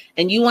them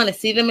and you want to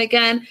see them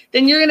again,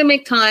 then you're going to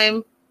make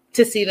time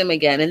to see them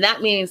again. And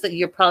that means that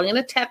you're probably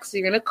going to text, or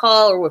you're going to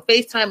call, or with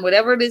FaceTime,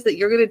 whatever it is that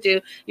you're going to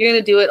do, you're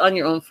going to do it on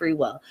your own free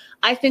will.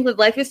 I think that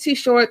life is too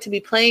short to be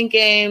playing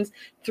games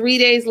 3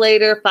 days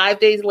later, 5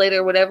 days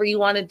later, whatever you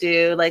want to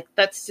do. Like,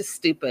 that's just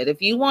stupid.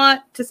 If you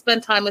want to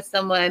spend time with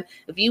someone,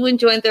 if you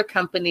enjoy their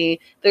company,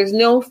 there's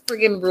no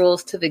friggin'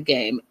 rules to the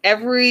game.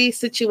 Every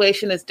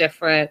situation is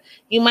different.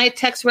 You might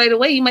text right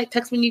away. You might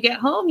text when you get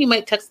home. You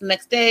might text the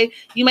next day.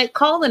 You might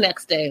call the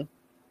next day.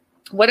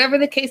 Whatever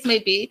the case may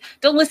be,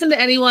 don't listen to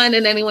anyone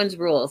and anyone's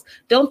rules.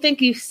 Don't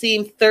think you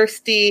seem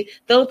thirsty.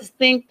 Don't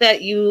think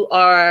that you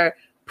are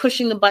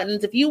pushing the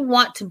buttons. If you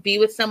want to be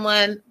with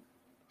someone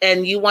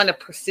and you want to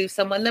pursue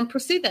someone, then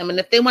pursue them. And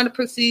if they want to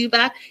pursue you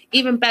back,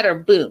 even better,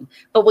 boom.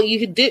 But what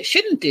you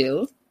shouldn't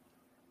do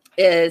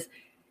is,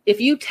 if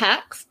you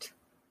text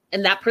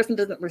and that person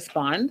doesn't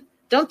respond,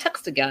 don't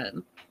text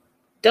again.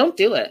 Don't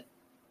do it.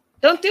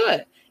 Don't do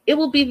it. It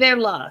will be their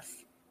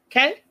loss.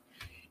 Okay?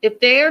 If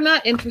they are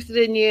not interested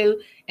in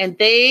you and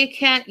they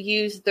can't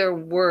use their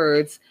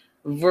words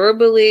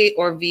verbally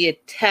or via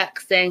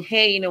text saying,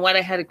 hey, you know what,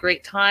 I had a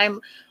great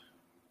time.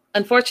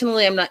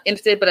 Unfortunately, I'm not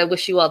interested, but I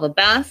wish you all the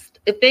best.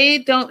 If they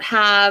don't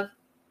have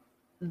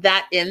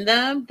that in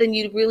them, then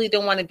you really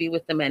don't want to be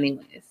with them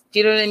anyways. Do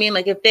you know what I mean?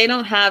 Like, if they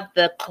don't have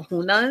the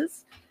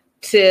kahunas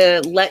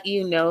to let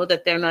you know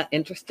that they're not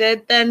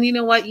interested, then you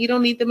know what? You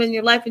don't need them in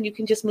your life, and you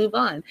can just move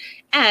on.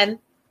 And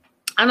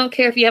I don't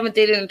care if you haven't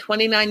dated in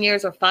 29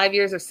 years or 5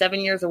 years or 7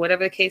 years or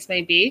whatever the case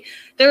may be.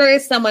 There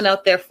is someone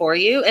out there for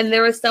you, and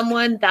there is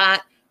someone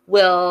that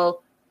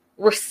will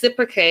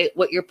reciprocate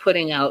what you're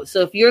putting out. So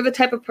if you're the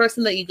type of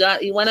person that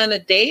you went on a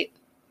date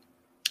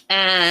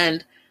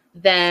and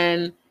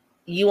then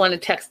you want to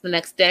text the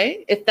next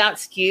day, if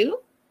that's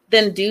you,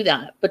 then do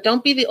that. But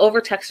don't be the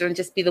over texter and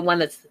just be the one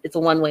it's a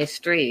one-way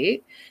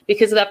street.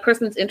 Because if that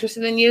person's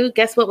interested in you,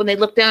 guess what? When they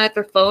look down at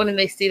their phone and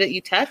they see that you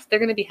text, they're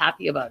going to be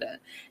happy about it.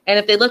 And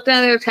if they look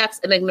down at their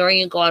text and ignore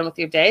you and go on with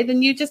your day,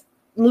 then you just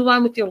move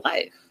on with your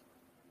life.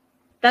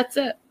 That's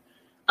it.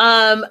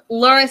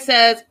 Laura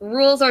says,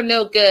 rules are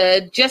no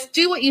good. Just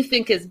do what you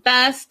think is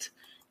best.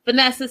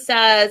 Vanessa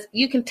says,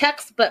 you can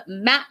text, but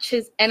match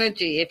his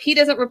energy. If he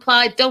doesn't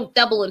reply, don't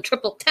double and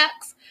triple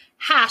text.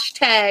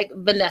 Hashtag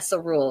Vanessa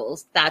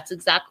rules. That's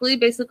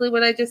basically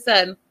what I just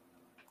said.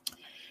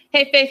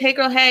 Hey, Faith. Hey,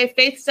 girl. Hey,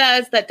 Faith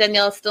says that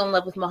Danielle is still in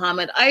love with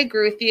Muhammad. I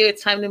agree with you.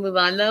 It's time to move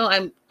on,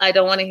 though. I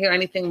don't want to hear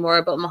anything more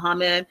about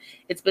Muhammad.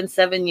 It's been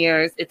 7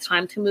 years. It's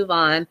time to move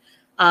on.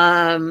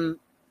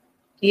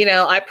 You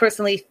know, I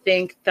personally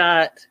think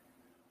that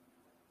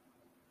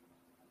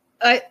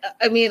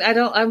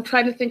I'm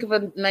trying to think of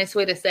a nice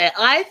way to say it.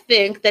 I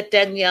think that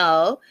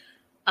Danielle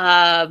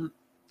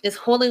is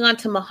holding on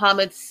to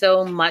Muhammad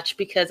so much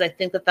because I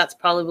think that that's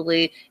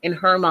probably, in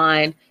her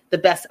mind,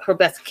 her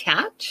best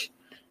catch.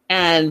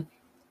 And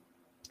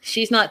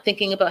she's not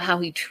thinking about how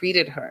he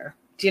treated her.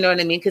 Do you know what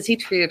I mean? Because he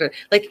treated her,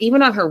 like,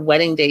 even on her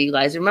wedding day, you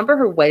guys remember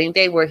her wedding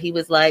day where he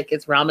was like,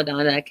 it's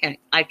Ramadan and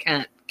I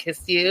can't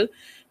kiss you.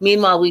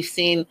 Meanwhile, we've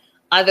seen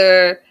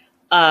other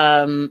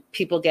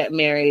people get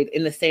married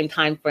in the same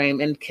time frame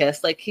and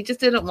kiss. Like, he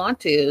just didn't want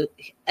to.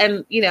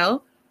 And, you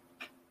know,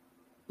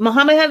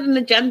 Muhammad had an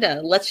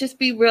agenda. Let's just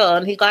be real.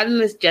 And he got in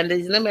his agenda.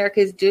 He's in America.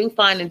 He's doing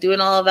fine and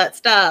doing all of that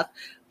stuff.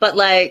 But,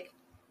 like,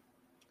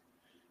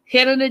 he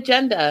had an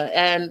agenda,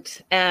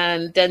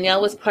 and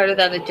Danielle was part of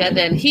that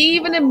agenda. And he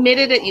even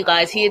admitted it, you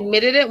guys. He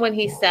admitted it when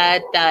he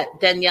said that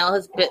Danielle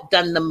has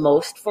done the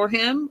most for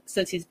him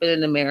since he's been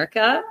in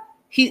America.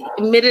 He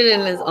admitted it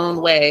in his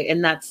own way,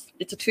 and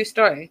it's a true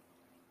story.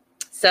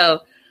 So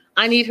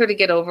I need her to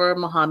get over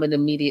Muhammad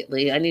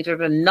immediately. I need her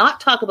to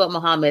not talk about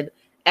Muhammad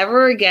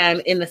ever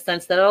again in the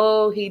sense that,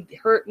 oh, he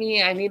hurt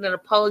me. I need an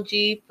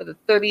apology for the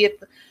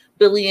 30th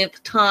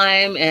billionth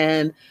time.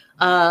 And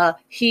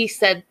he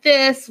said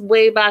this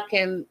way back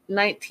in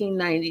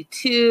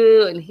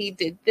 1992, and he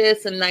did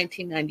this in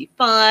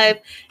 1995.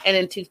 And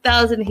in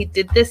 2000, he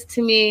did this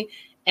to me.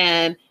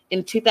 And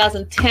In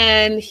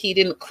 2010, he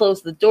didn't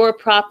close the door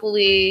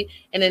properly.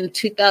 And in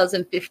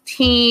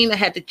 2015, I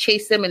had to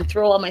chase him and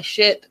throw all my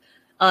shit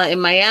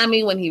in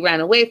Miami when he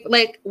ran away.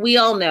 Like, we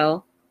all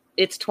know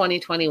it's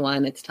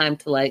 2021. It's time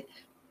to, like,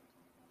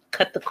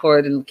 cut the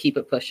cord and keep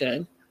it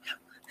pushing.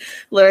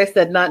 Laura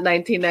said, not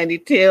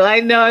 1992. I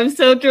know, I'm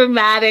so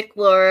dramatic,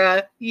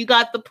 Laura. You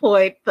got the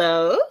point,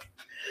 though.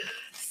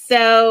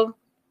 So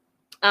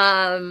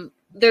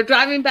they're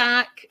driving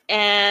back,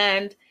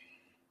 and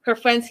her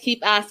friends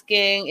keep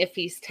asking if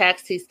he's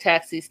text. He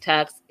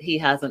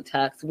hasn't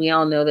texted. We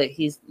all know that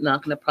he's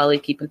not going to probably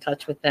keep in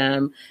touch with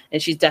them.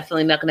 And she's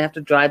definitely not going to have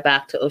to drive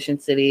back to Ocean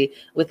City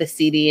with a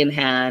CD in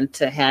hand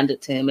to hand it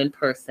to him in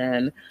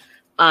person.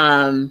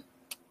 And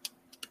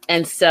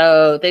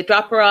so they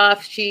drop her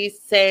off. She's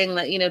saying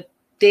that, you know,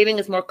 dating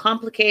is more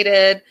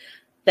complicated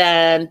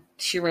than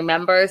she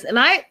remembers. And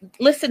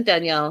listen,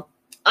 Danielle,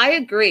 I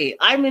agree.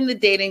 I'm in the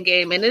dating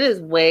game, and it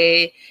is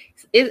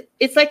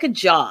it's like a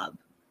job.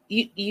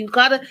 You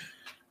gotta,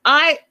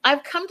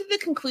 I've come to the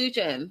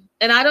conclusion,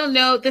 and I don't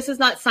know, this is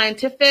not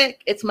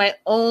scientific. It's my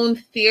own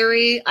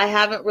theory. I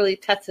haven't really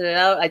tested it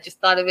out. I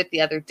just thought of it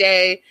the other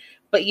day.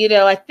 But, you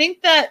know, I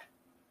think that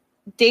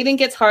dating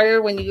gets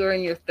harder when you're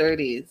in your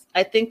 30s.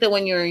 I think that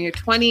when you're in your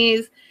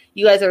 20s,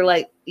 you guys are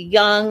like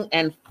young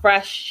and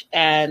fresh,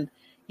 and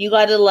you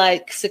got to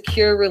like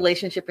secure a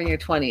relationship in your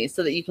 20s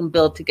so that you can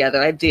build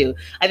together. I do.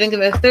 I think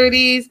in their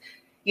 30s,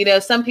 you know,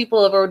 some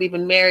people have already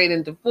been married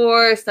and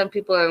divorced. Some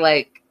people are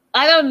like,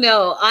 I don't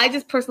know. I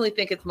just personally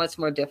think it's much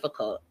more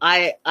difficult.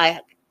 I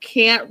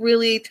can't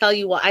really tell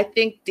you why. I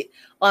think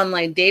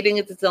online dating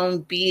is its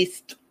own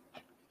beast.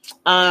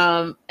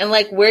 And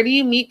like, where do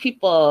you meet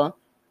people?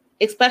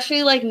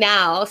 Especially like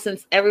now,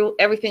 since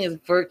everything is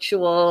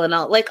virtual and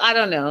all, like, I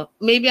don't know.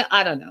 Maybe,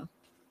 I don't know.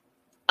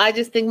 I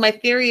just think my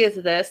theory is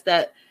this,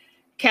 that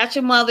catch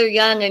them while they're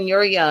young and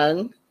you're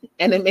young,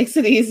 and it makes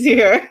it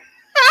easier.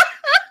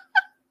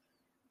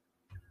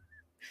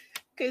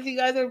 Because you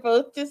guys are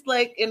both just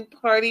like in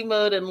party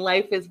mode and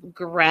life is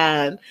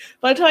grand.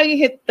 By the time you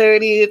hit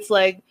 30, it's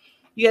like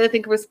you got to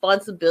think of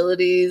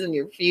responsibilities and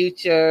your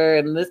future.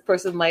 And this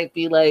person might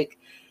be like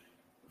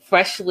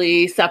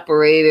freshly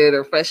separated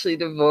or freshly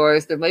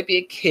divorced. There might be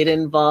a kid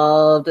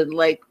involved and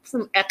like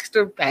some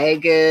extra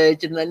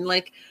baggage. And then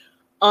like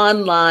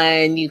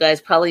online, you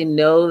guys probably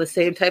know the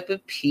same type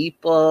of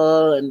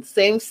people and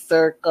same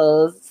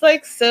circles. It's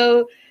like,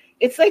 so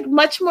it's like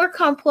much more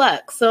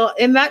complex. So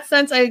in that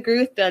sense, I agree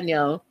with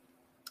Danielle.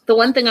 The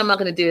one thing I'm not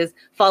going to do is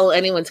follow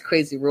anyone's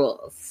crazy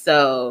rules.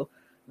 So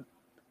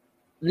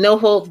no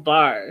holds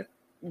barred.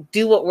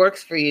 Do what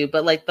works for you.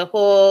 But like the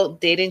whole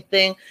dating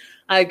thing,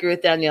 I agree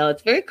with Danielle.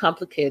 It's very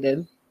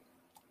complicated.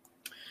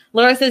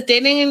 Laura says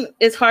dating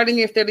is hard in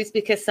your 30s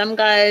because some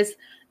guys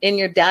in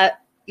your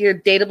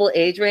dateable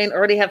age range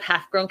already have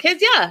half-grown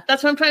kids. Yeah,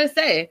 that's what I'm trying to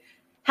say.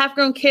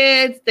 Half-grown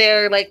kids,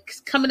 they're like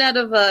coming out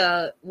of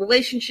a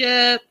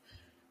relationship,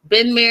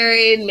 been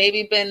married,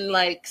 maybe been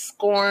like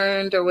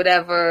scorned or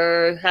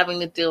whatever, having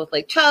to deal with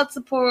like child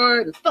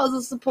support and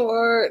spousal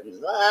support,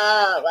 and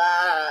blah,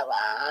 blah,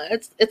 blah.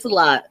 It's a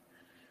lot.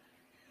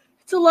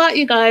 It's a lot,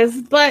 you guys.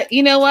 But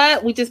you know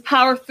what? We just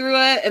power through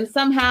it, and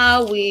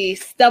somehow we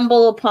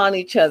stumble upon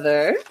each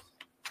other,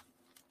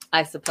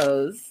 I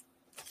suppose.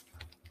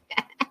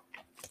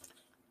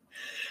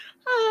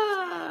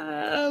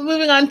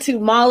 Moving on to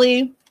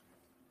Molly.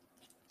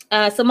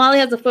 So Molly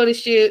has a photo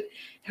shoot.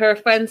 Her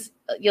friends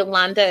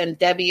Yolanda and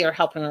Debbie are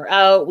helping her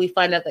out. We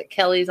find out that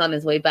Kelly's on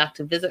his way back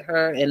to visit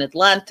her in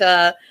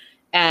Atlanta,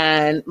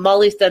 and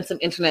Molly's done some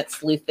internet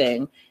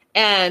sleuthing.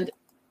 And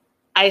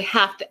I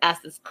have to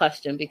ask this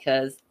question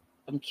because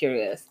I'm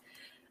curious.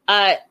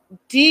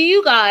 Do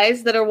you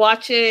guys that are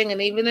watching,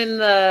 and even in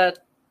the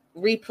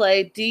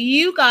replay, do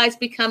you guys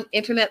become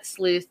internet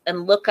sleuths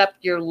and look up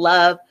your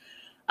love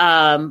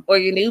or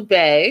your new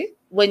bae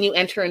when you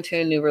enter into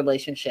a new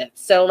relationship?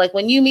 So like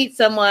when you meet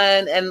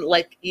someone and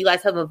like you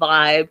guys have a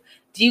vibe,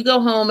 do you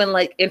go home and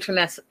like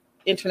internet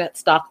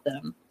stalk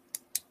them?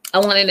 I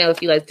want to know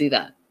if you guys do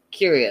that.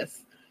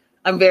 Curious.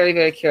 I'm very,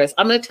 very curious.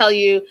 I'm going to tell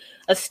you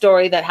a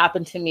story that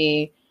happened to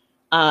me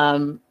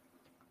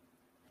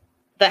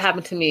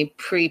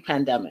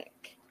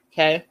pre-pandemic.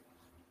 Okay.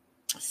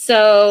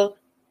 So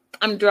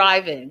I'm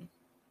driving.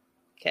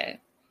 Okay.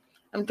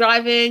 I'm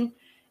driving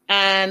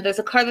and there's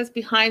a car that's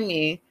behind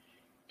me.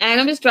 And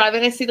I'm just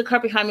driving. I see the car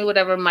behind me,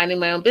 whatever, minding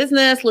my own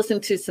business,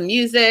 listening to some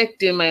music,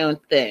 doing my own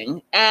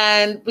thing.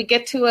 And we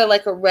get to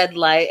a red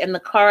light, and the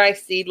car I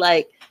see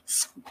like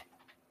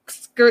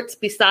skirts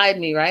beside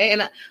me, right?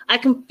 And I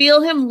can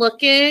feel him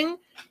looking,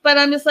 but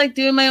I'm just like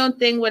doing my own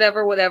thing,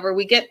 whatever.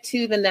 We get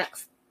to the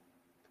next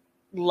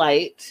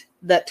light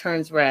that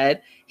turns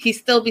red. He's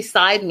still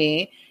beside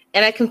me,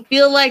 and I can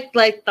feel like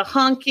the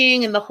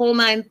honking and the whole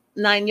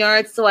nine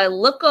yards. So I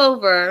look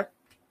over,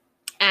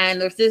 and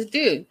there's this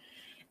dude.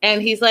 And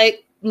he's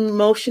like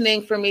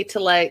motioning for me to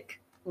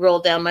like roll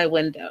down my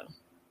window.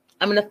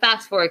 I'm going to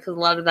fast forward because a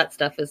lot of that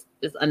stuff is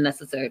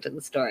unnecessary to the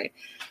story.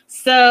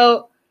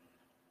 So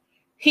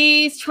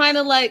he's trying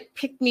to like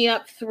pick me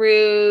up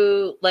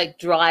through like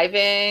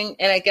driving.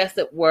 And I guess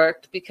it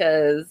worked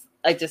because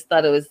I just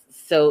thought it was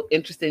so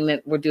interesting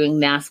that we're doing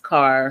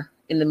NASCAR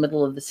in the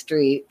middle of the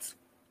streets.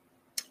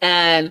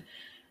 And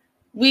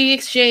we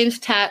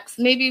exchanged texts.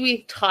 Maybe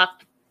we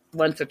talked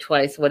once or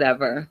twice,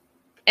 whatever.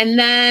 And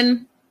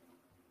then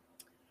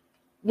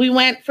we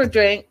went for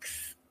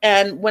drinks.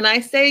 And when I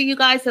say, you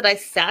guys, that I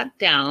sat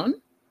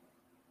down,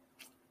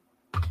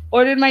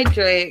 ordered my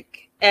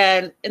drink,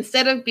 and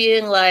instead of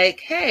being like,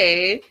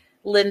 hey,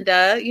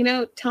 Linda, you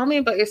know, tell me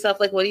about yourself.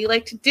 Like, what do you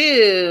like to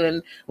do?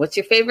 And what's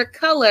your favorite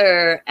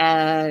color?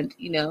 And,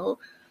 you know,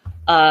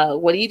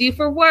 what do you do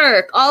for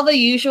work? All the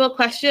usual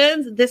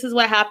questions. This is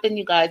what happened,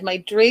 you guys. My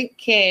drink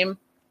came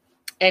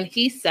and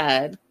he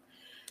said,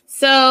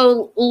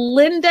 so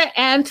Linda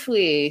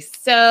Antwi,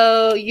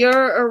 so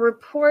you're a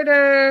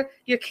reporter,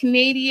 you're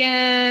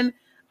Canadian.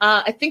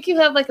 I think you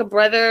have like a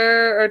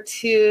brother or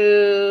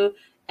two,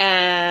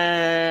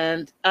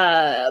 and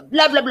blah,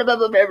 blah, blah, blah, blah,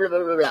 blah, blah,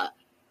 blah, blah.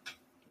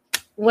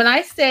 When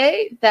I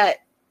say that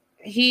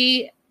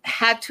he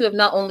had to have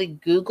not only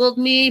Googled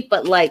me,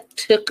 but like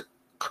took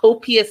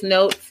copious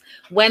notes,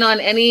 went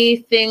on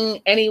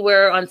anything,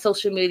 anywhere on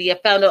social media,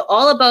 found out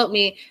all about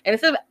me, and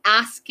instead of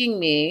asking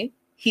me,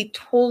 he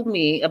told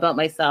me about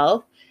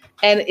myself,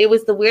 and it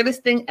was the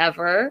weirdest thing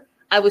ever.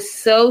 I was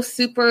so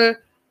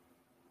super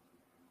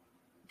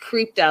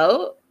creeped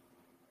out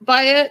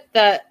by it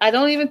that I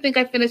don't even think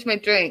I finished my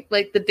drink.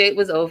 Like, the date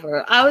was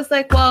over. I was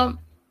like, well,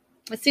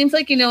 it seems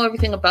like you know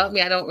everything about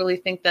me. I don't really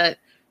think that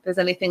there's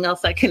anything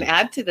else I can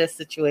add to this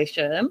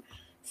situation.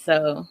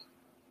 So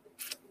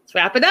let's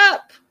wrap it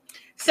up.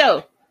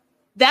 So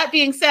that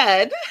being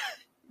said,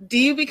 do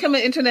you become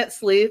an internet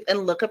sleuth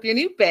and look up your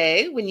new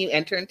bae when you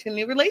enter into a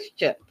new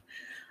relationship?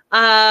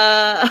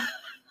 Amanda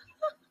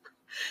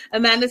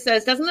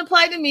says, doesn't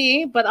apply to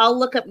me, but I'll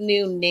look up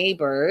new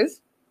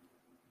neighbors.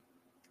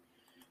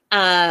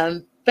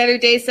 Better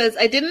Day says,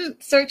 I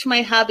didn't search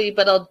my hubby,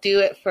 but I'll do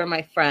it for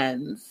my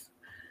friends.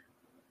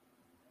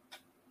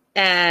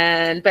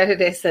 And Better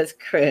Day says,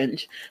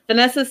 cringe.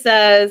 Vanessa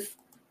says,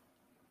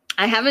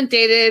 I haven't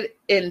dated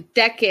in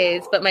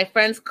decades, but my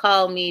friends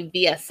call me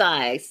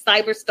VSI.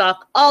 Cyberstalk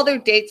all their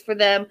dates for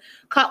them.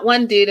 Caught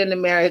one dude in a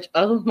marriage.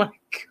 Oh my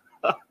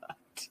God.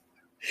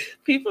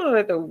 People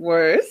are the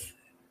worst.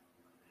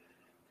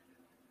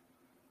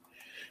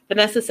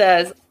 Vanessa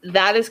says,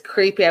 that is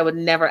creepy. I would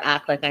never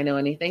act like I know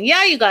anything.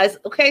 Yeah, you guys.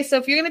 Okay, so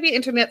if you're going to be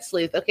internet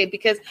sleuth, okay,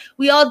 because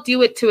we all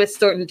do it to a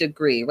certain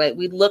degree, right?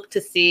 We look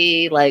to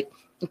see, like,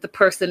 if the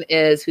person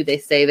is who they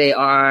say they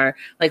are,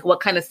 like what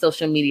kind of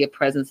social media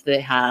presence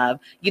they have.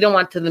 You don't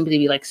want them to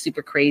be like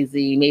super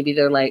crazy. Maybe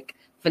they're like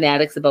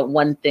fanatics about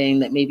one thing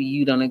that maybe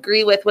you don't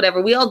agree with,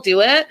 whatever. We all do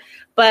it,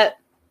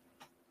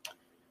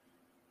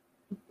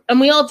 and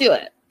we all do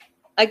it.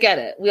 I get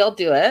it. We all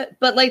do it,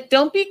 but like,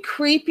 don't be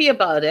creepy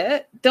about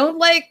it. Don't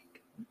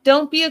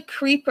be a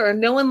creeper.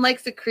 No one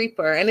likes a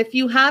creeper. And if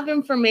you have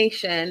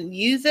information,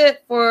 use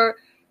it for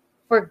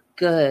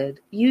good.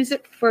 Use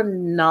it for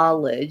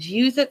knowledge.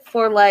 Use it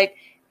for like,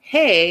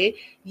 hey,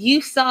 you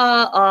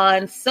saw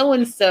on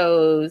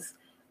so-and-so's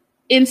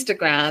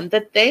Instagram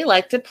that they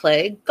like to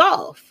play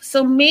golf.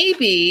 So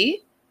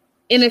maybe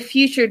in a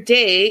future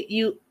date,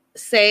 you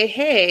say,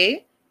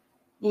 hey,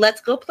 let's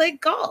go play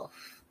golf.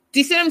 Do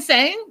you see what I'm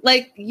saying?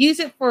 Like,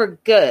 use it for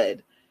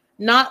good,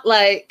 not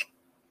like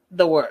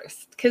the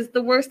worst, because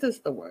the worst is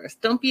the worst.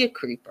 Don't be a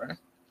creeper.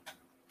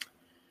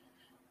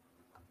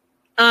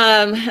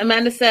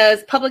 Amanda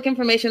says, public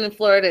information in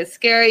Florida is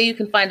scary. You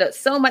can find out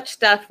so much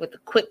stuff with a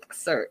quick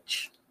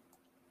search.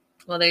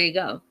 Well, there you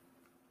go.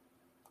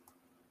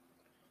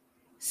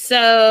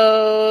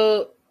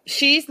 So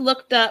she's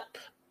looked up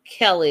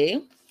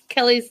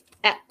Kelly's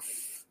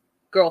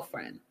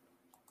ex-girlfriend,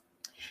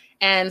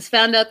 and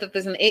found out that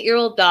there's an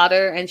 8-year-old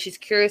daughter, and she's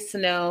curious to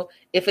know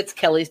if it's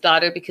Kelly's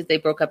daughter because they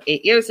broke up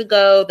 8 years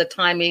ago. The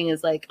timing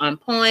is like on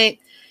point.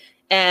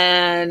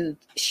 And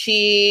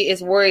she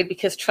is worried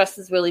because trust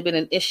has really been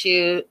an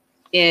issue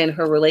in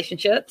her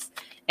relationships.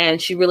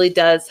 And she really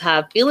does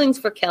have feelings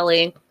for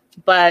Kelly.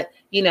 But,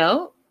 you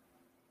know,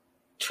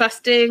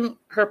 trusting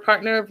her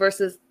partner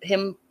versus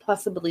him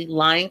possibly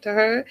lying to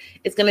her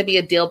is going to be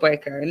a deal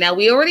breaker. Now,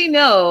 we already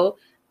know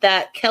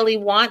that Kelly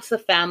wants a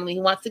family.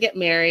 He wants to get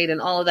married and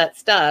all of that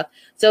stuff.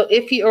 So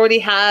if he already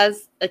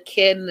has a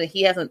kid and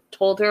he hasn't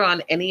told her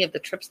on any of the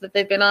trips that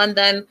they've been on,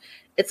 then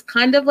it's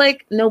kind of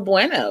like no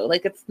bueno.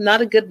 Like, it's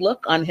not a good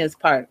look on his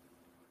part.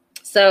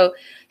 So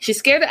she's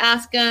scared to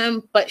ask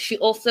him, but she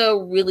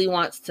also really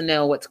wants to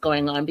know what's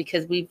going on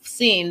because we've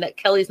seen that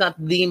Kelly's not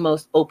the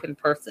most open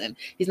person.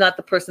 He's not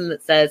the person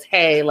that says,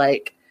 hey,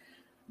 like,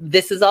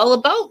 this is all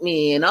about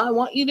me and I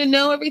want you to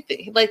know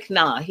everything. Like,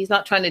 nah, he's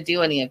not trying to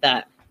do any of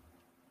that.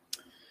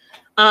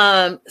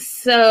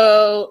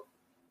 So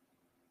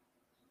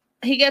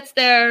he gets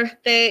there.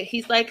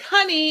 He's like,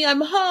 honey,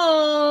 I'm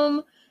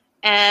home.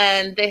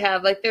 And they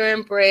have like their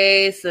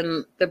embrace,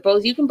 and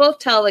you can both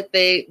tell like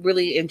they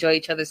really enjoy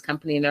each other's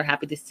company and they're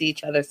happy to see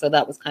each other. So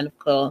that was kind of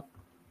cool.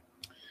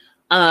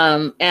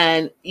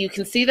 And you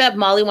can see that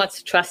Molly wants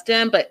to trust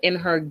him, but in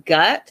her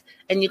gut,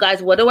 and you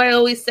guys, what do I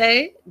always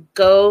say?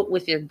 Go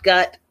with your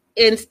gut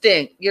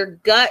instinct. Your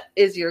gut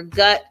is your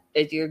gut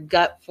is your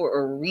gut for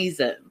a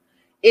reason.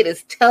 It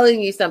is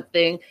telling you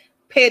something.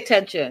 Pay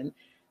attention.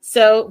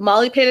 So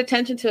Molly paid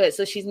attention to it.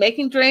 So she's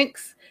making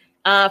drinks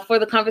for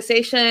the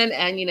conversation.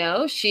 And, you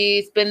know,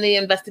 she's been the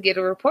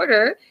investigative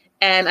reporter.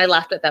 And I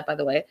laughed at that, by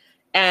the way.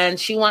 And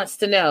she wants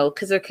to know,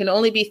 because there can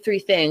only be three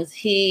things.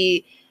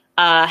 He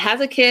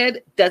has a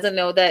kid, doesn't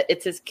know that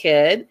it's his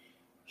kid.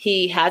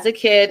 He has a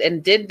kid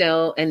and did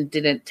know and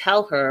didn't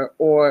tell her.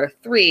 Or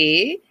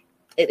three,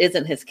 it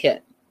isn't his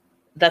kid.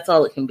 That's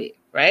all it can be,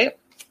 right?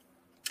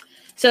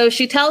 So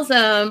she tells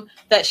him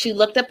that she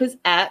looked up his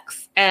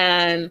ex,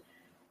 and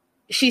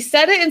she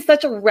said it in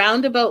such a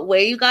roundabout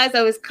way, you guys.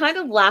 I was kind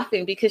of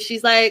laughing because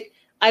she's like,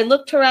 I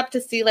looked her up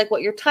to see like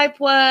what your type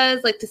was,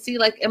 like to see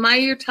like, am I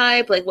your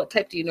type? Like, what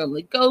type do you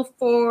normally go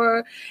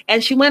for?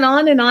 And she went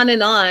on and on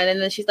and on.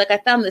 And then she's like, I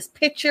found this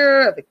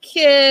picture of a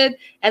kid,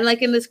 and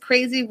like in this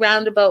crazy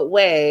roundabout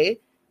way,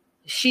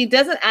 she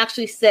doesn't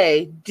actually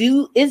say,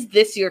 is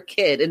this your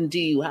kid? And do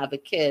you have a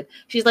kid?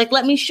 She's like,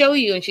 let me show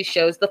you. And she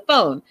shows the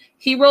phone.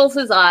 He rolls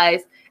his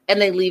eyes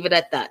and they leave it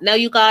at that. Now,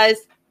 you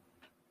guys,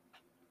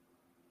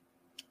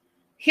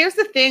 here's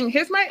the thing.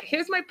 Here's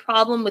my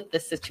problem with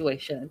this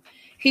situation.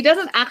 He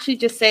doesn't actually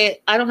just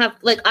say, I don't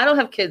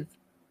have kids.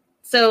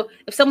 So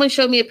if someone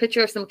showed me a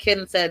picture of some kid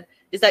and said,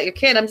 is that your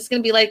kid? I'm just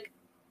going to be like,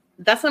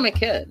 that's not my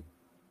kid.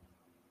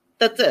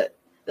 That's it.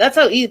 That's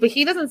how easy. But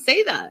he doesn't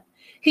say that.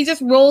 He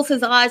just rolls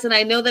his eyes, and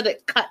I know that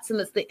it cuts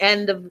and it's the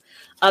end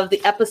of the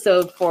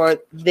episode for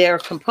their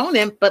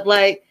component, but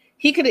like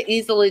he could have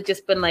easily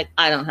just been like,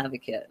 I don't have a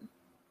kid.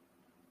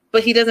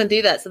 But he doesn't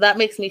do that. So that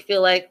makes me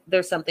feel like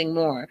there's something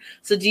more.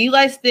 So do you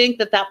guys think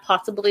that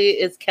possibly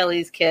is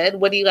Kelly's kid?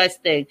 What do you guys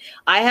think?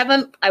 I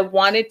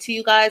wanted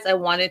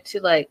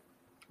to like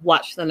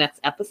watch the next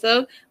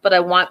episode, but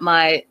I want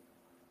my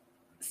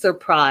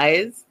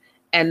surprise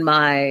and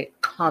my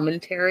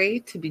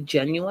commentary to be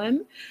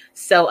genuine.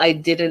 So I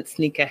didn't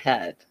sneak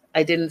ahead.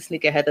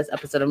 This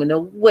episode. I'm going to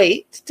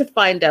wait to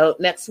find out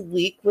next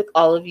week with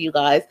all of you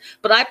guys.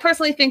 But I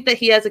personally think that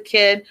he has a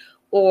kid,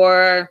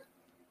 or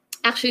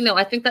actually, no,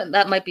 I think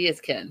that might be his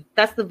kid.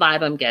 That's the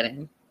vibe I'm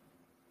getting.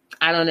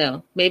 I don't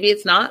know. Maybe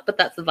it's not, but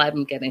that's the vibe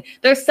I'm getting.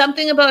 There's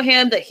something about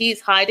him that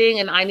he's hiding,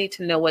 and I need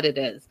to know what it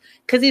is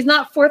because he's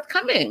not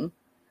forthcoming.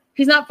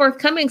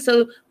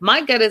 So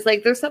my gut is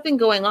like, there's something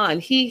going on.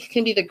 He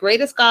can be the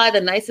greatest guy, the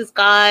nicest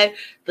guy,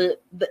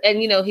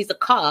 and you know, he's a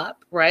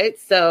cop, right?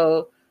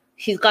 So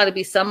he's got to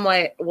be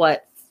somewhat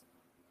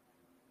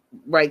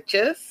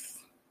righteous,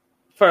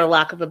 for a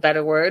lack of a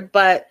better word.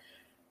 But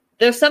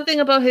there's something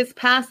about his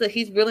past that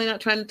he's really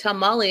not trying to tell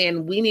Molly,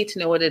 and we need to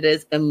know what it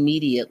is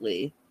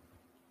immediately.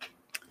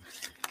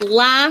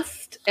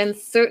 Last and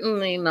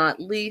certainly not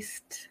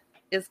least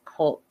is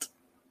Colt.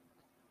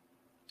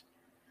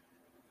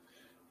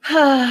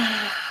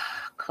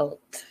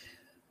 Colt.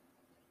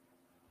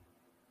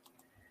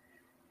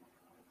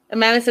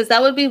 Amanda says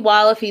that would be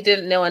wild if he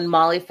didn't know and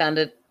Molly found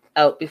it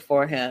out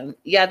before him.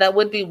 Yeah, that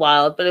would be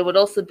wild, but it would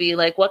also be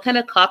like, what kind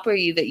of cop are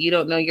you that you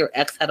don't know your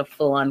ex had a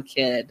full-on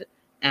kid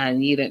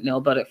and you didn't know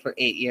about it for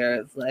 8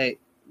 years? Like,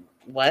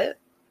 what?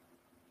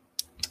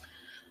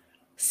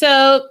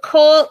 So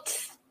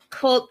Colt.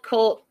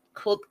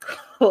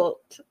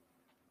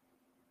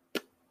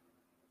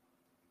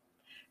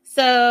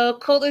 So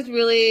Colt is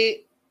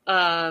really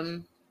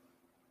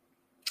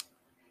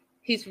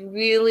he's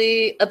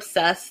really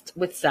obsessed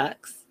with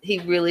sex. He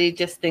really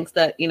just thinks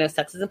that, you know,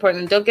 sex is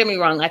important. And don't get me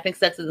wrong, I think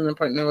sex is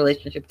important in a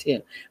relationship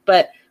too.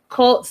 But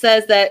Colt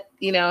says that,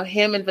 you know,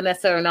 him and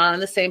Vanessa are not on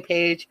the same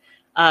page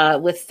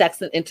with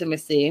sex and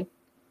intimacy.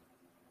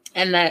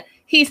 And that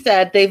he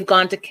said they've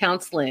gone to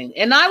counseling.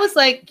 And I was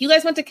like, you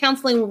guys went to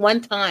counseling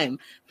one time.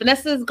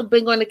 Vanessa's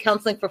been going to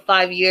counseling for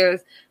 5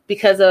 years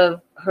because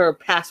of her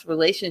past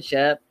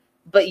relationship.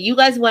 But you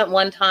guys went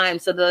one time.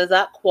 So does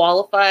that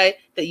qualify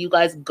that you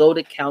guys go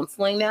to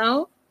counseling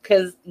now?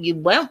 Because you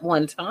went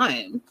one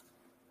time.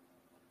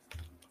 Do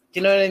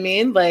you know what I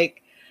mean?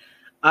 Like,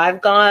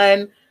 I've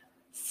gone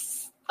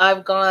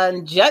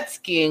jet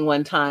skiing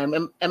one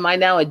time. Am I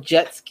now a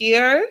jet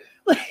skier?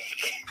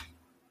 Like,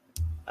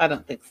 I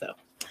don't think so.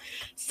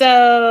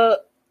 So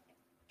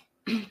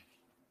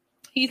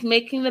he's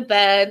making the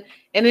bed,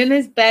 and in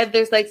his bed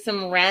there's like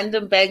some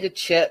random bag of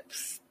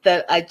chips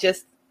that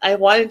I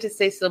wanted to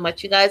say so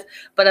much, you guys,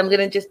 but I'm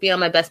gonna just be on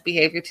my best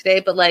behavior today.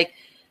 But like,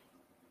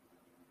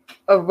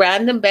 a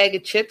random bag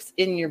of chips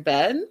in your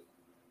bed,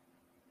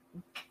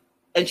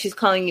 and she's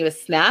calling you a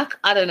snack.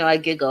 I don't know. I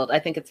giggled. I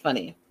think it's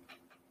funny.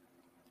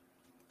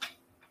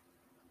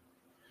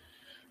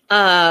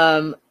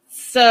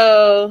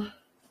 So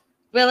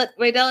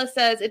Raydella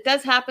says it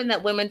does happen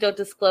that women don't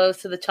disclose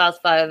to the child's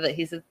father that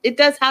he's. It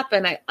does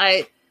happen.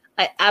 I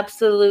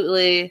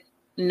absolutely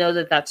know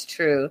that that's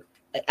true.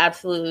 I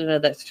absolutely know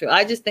that's true.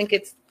 I just think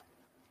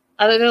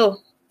I don't know.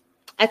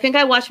 I think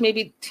I watch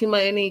maybe too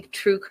many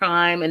true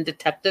crime and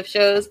detective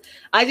shows.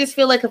 I just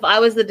feel like if I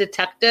was a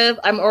detective,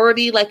 I'm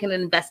already like an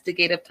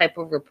investigative type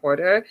of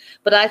reporter.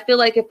 But I feel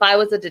like if I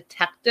was a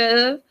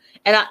detective,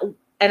 and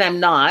I'm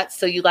not,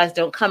 so you guys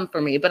don't come for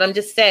me. But I'm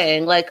just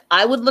saying, like,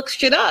 I would look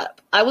shit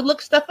up. I would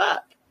look stuff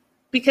up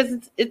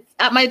because it's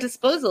at my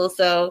disposal.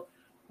 So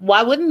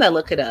why wouldn't I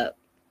look it up?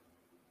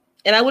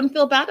 And I wouldn't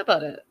feel bad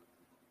about it.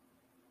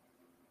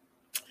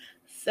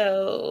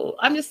 So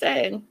I'm just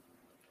saying.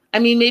 I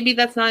mean, maybe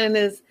that's not in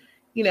his,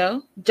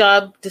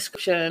 job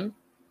description.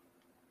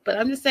 But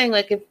I'm just saying,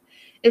 like,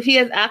 if he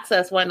has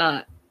access, why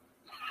not?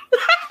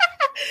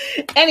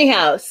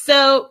 Anyhow,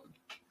 so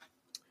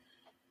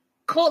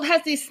Colt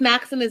has these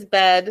snacks in his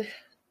bed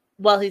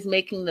while he's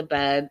making the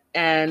bed,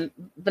 and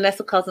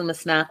Vanessa calls him a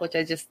snack, which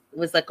I just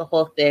was like a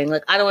whole thing.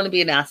 Like, I don't want to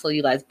be an asshole,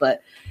 you guys,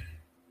 but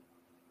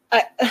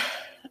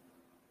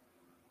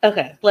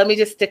okay, let me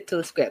just stick to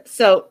the script.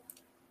 So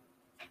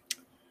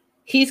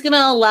he's going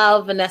to allow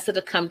Vanessa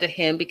to come to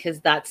him because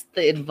that's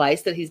the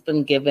advice that he's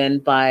been given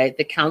by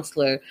the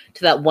counselor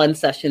to that one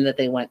session that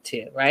they went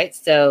to, right?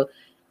 So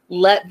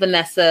let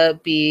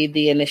Vanessa be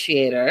the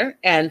initiator.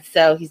 And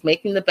so he's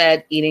making the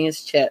bed, eating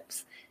his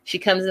chips. She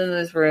comes into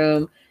his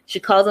room.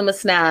 She calls him a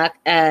snack,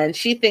 and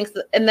she thinks,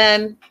 and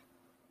then,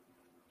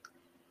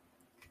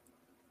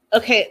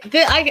 okay,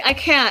 I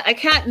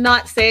can't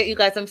not say it, you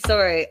guys. I'm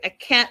sorry. I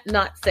can't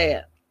not say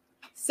it.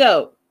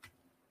 So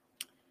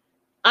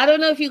I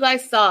don't know if you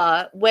guys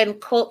saw when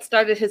Colt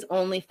started his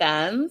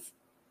OnlyFans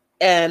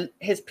and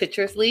his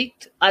pictures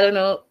leaked. I don't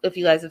know if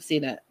you guys have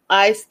seen it.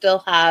 I still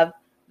have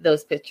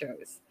those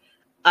pictures.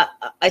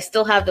 I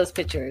still have those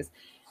pictures.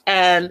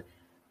 And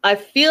I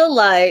feel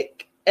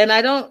like, and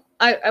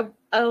I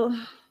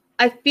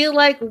feel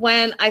like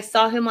when I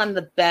saw him on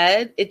the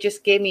bed, it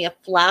just gave me a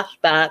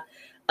flashback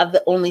of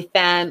the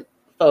OnlyFans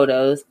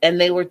photos.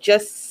 And they were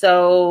just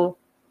so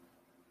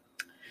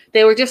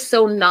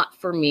not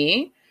for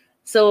me.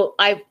 So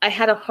I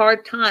had a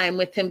hard time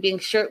with him being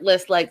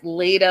shirtless, like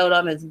laid out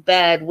on his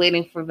bed,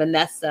 waiting for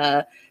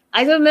Vanessa.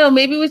 I don't know.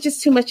 Maybe it was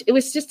just too much. It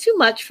was just too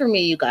much for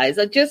me, you guys.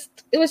 It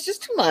was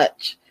just too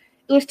much.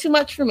 It was too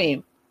much for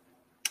me.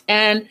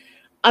 And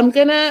I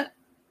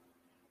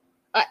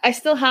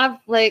still have,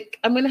 like,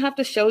 I'm going to have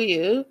to show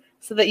you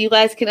so that you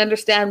guys can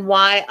understand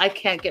why I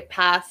can't get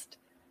past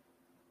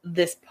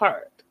this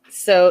part.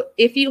 So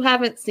if you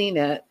haven't seen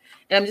it,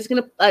 and I'm just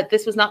going to,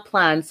 this was not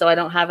planned, so I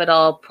don't have it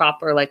all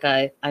proper like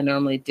I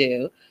normally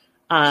do.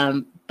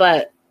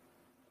 But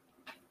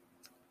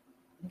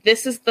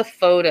this is the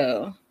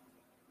photo,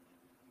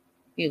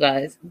 you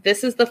guys.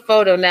 This is the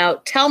photo. Now,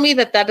 tell me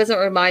that doesn't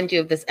remind you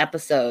of this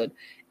episode.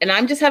 And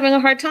I'm just having a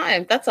hard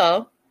time. That's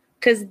all.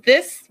 Because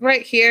this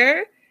right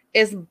here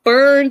is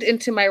burned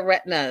into my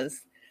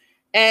retinas.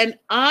 And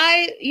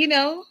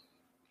to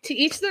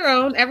each their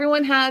own.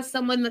 Everyone has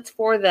someone that's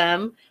for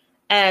them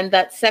and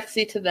that's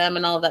sexy to them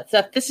and all of that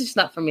stuff. This is just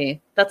not for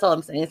me. That's all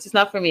I'm saying. It's just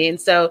not for me.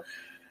 And so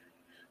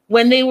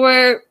when he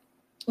was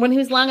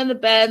lying on the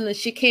bed and then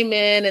she came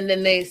in and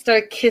then they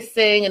started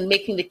kissing and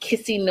making the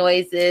kissy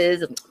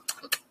noises,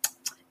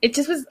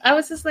 I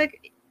was just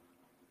like,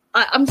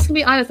 I'm just gonna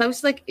be honest. I was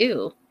just like,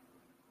 ew,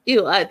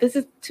 this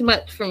is too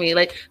much for me.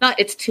 Like, not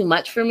it's too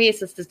much for me.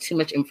 It's just too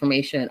much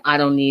information. I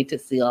don't need to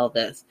see all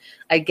this.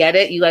 I get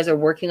it. You guys are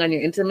working on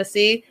your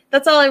intimacy.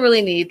 That's all I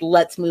really need.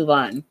 Let's move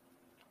on.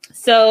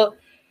 So,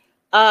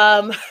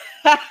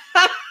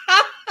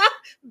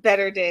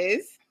 better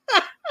days.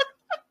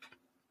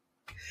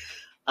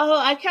 Oh,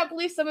 I can't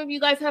believe some of you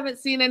guys haven't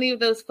seen any of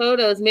those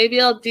photos. Maybe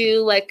I'll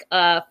do like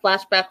a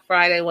Flashback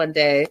Friday one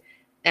day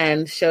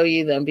and show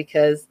you them,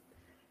 because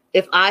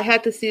if I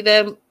had to see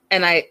them,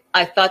 and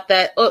I thought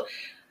that,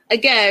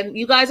 again,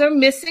 you guys are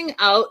missing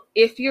out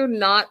if you're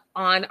not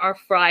on our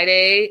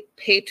Friday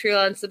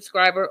Patreon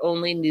subscriber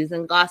only news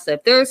and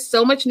gossip. There is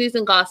so much news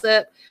and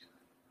gossip.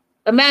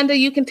 Amanda,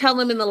 you can tell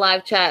them in the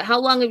live chat. How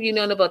long have you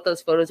known about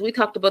those photos? We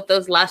talked about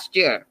those last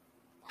year.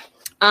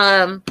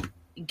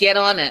 Get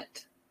on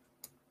it.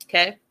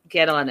 Okay?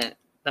 Get on it.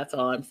 That's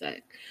all I'm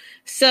saying.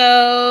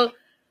 So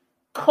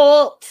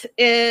Colt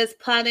is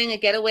planning a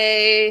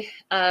getaway,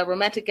 a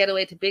romantic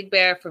getaway to Big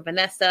Bear for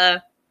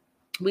Vanessa.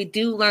 We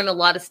do learn a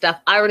lot of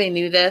stuff. I already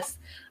knew this.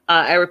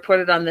 I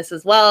reported on this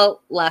as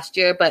well last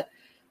year, but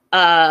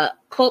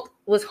Colt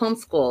was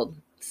homeschooled.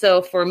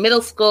 So for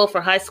middle school,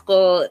 for high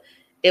school,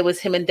 it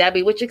was him and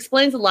Debbie, which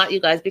explains a lot, you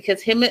guys,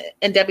 because him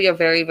and Debbie are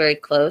very, very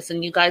close.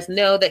 And you guys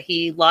know that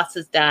he lost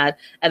his dad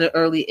at an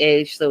early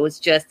age. So it was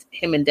just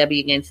him and Debbie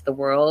against the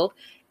world.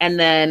 And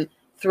then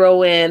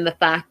throw in the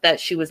fact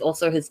that she was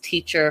also his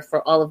teacher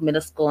for all of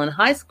middle school and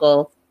high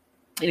school.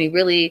 And he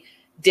really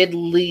did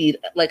lead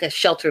like a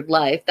sheltered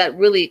life. That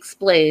really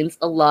explains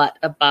a lot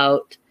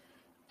about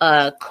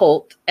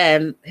Colt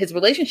and his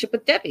relationship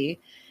with Debbie.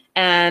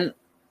 And,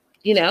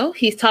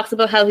 he talks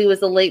about how he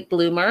was a late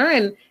bloomer,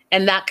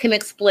 and that can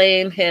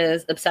explain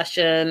his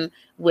obsession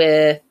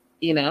with,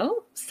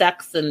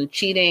 sex and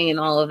cheating and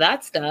all of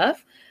that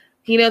stuff.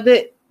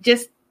 That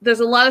just there's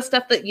a lot of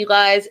stuff that you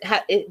guys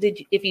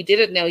if you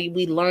didn't know,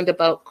 we learned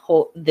about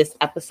Colt this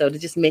episode. It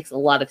just makes a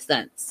lot of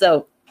sense.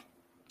 So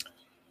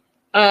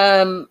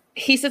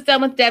he sits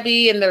down with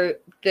Debbie and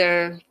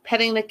they're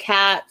petting the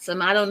cats,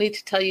 and I don't need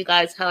to tell you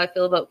guys how I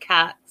feel about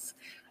cats.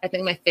 I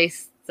think my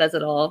face says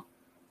it all.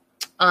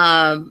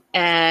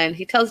 And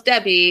he tells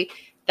Debbie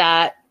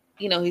that,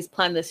 you know, he's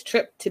planned this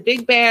trip to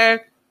Big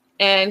Bear,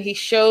 and he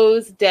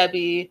shows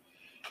Debbie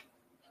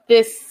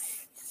this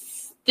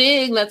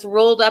thing that's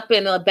rolled up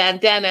in a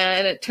bandana,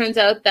 and it turns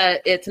out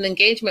that it's an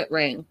engagement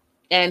ring,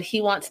 and he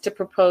wants to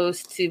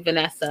propose to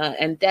Vanessa,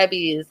 and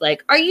Debbie is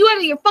like, are you out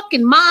of your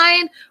fucking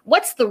mind?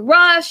 What's the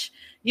rush?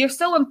 You're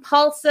so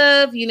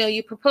impulsive. You know,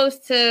 you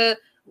proposed to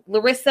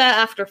Larissa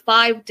after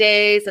 5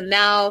 days, and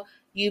now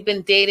you've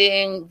been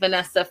dating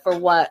Vanessa for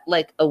what,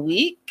 like a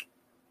week,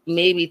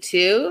 maybe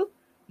 2?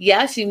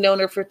 Yes, you've known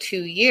her for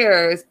 2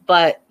 years,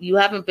 but you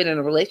haven't been in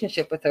a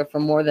relationship with her for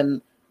more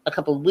than a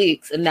couple of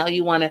weeks, and now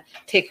you want to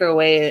take her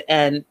away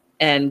and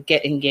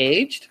get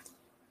engaged.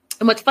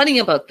 And what's funny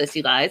about this,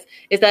 you guys,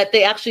 is that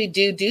they actually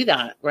do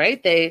that,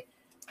 right? They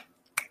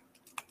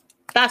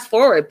fast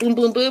forward, boom,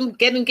 boom, boom,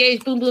 get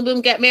engaged, boom, boom,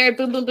 boom, get married,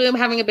 boom, boom, boom,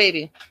 having a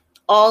baby,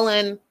 all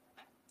in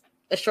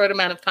a short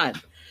amount of time.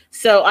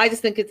 So I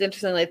just think it's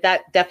interesting. Like,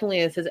 that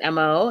definitely is his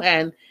MO,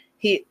 and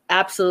he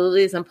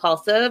absolutely is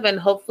impulsive, and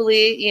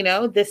hopefully, you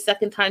know, this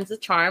second time's the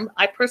charm.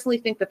 I personally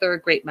think that they're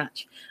a great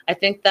match. I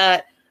think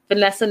that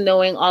Vanessa,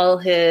 knowing all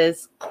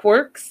his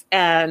quirks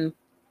and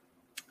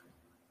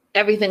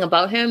everything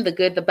about him, the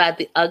good, the bad,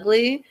 the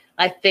ugly,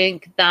 I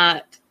think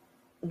that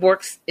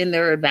works in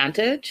their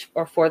advantage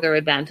or for their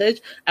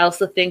advantage. I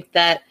also think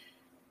that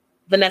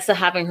Vanessa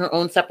having her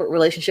own separate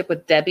relationship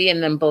with Debbie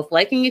and them both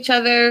liking each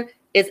other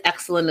is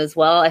excellent as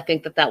well. I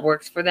think that that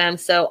works for them.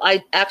 So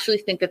I actually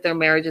think that their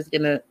marriage is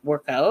going to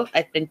work out.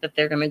 I think that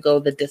they're going to go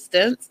the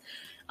distance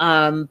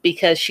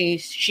because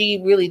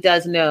she really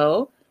does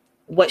know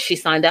what she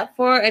signed up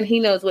for, and he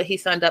knows what he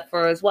signed up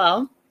for as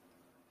well.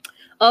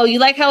 Oh, you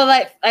like how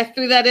I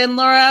threw that in,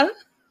 Laura?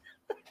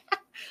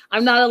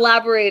 I'm not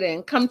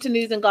elaborating. Come to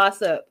News and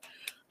Gossip.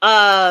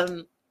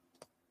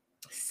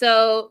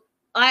 So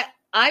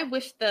I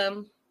wish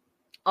them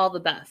all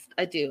the best.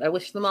 I do. I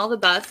wish them all the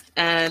best,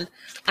 and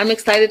I'm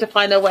excited to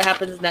find out what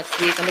happens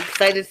next week. I'm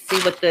excited to see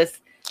what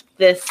this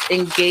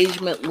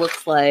engagement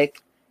looks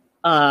like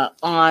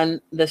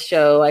on the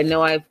show. I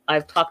know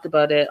I've talked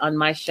about it on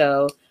my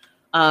show.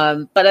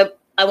 But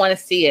I want to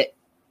see it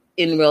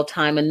in real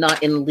time and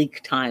not in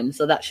leak time.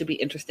 So that should be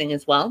interesting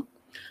as well.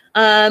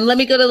 Let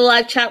me go to the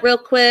live chat real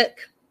quick.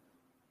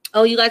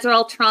 Oh, you guys are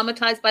all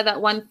traumatized by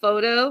that one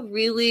photo?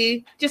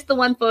 Really? Just the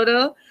one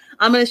photo?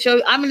 I'm going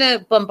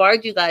to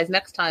bombard you guys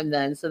next time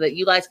then, so that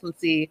you guys can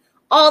see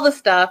all the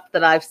stuff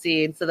that I've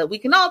seen, so that we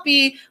can all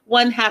be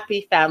one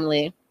happy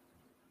family.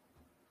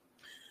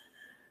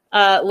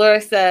 Laura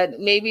said,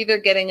 maybe they're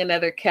getting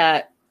another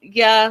cat.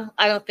 Yeah,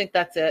 I don't think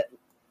that's it,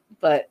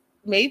 but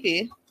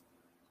maybe.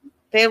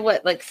 They have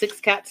what, like 6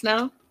 cats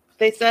now,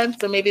 they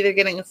said? So maybe they're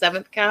getting a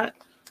 7th cat.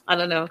 I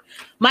don't know.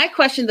 My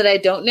question that I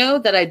don't know,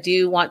 that I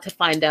do want to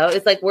find out,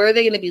 is like, where are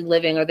they going to be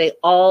living? Are they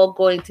all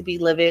going to be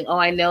living? Oh,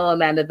 I know,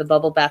 Amanda, the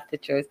bubble bath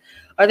pictures.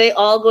 Are they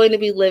all going to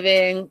be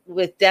living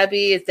with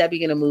Debbie? Is Debbie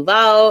going to move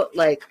out?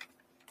 Like,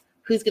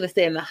 who's going to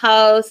stay in the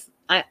house?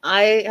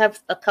 I have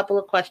a couple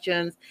of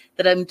questions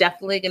that I'm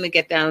definitely going to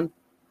get down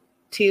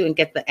to and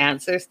get the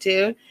answers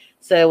to.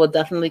 So we'll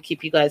definitely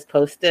keep you guys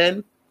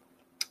posted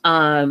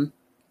on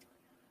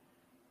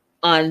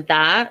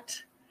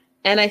that.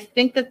 And I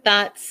think that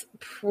that's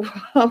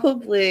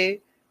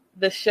probably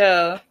the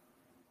show.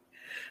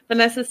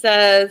 Vanessa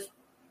says,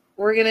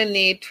 we're going to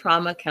need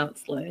trauma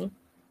counseling.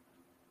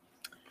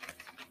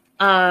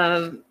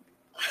 You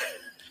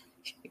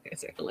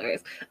guys are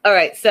hilarious. All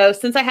right. So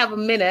since I have a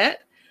minute,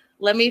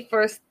 let me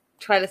first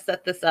try to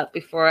set this up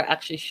before I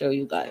actually show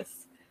you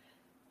guys.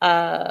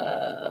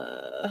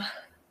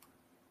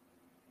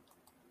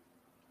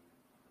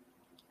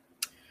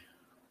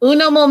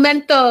 Uno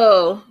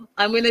momento.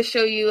 I'm going to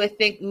show you, I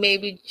think,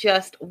 maybe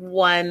just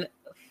one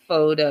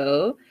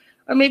photo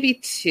or maybe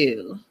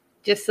 2,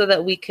 just so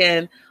that we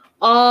can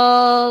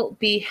all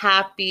be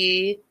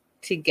happy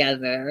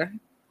together.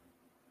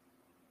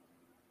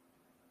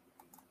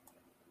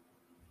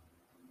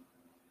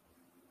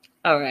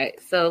 All right,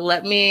 so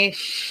let me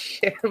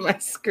share my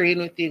screen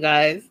with you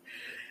guys.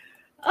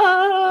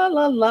 Ah,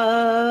 la,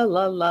 la,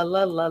 la, la,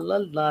 la, la, la,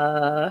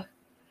 la.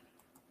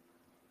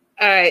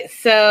 All right,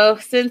 so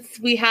since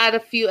we had a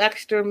few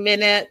extra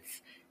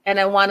minutes and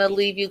I want to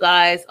leave you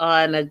guys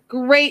on a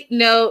great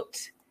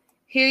note,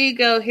 here you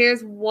go.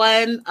 Here's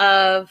one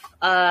of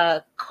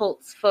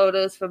Colt's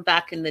photos from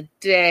back in the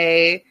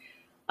day,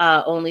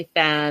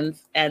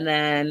 OnlyFans. And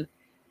then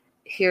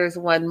here's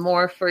one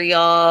more for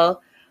y'all.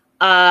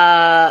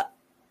 I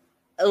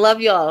love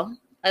y'all.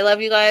 I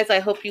love you guys. I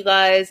hope you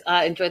guys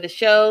enjoy the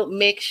show.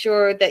 Make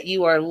sure that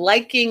you are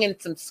liking and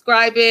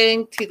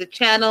subscribing to the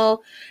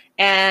channel.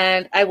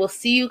 And I will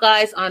see you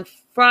guys on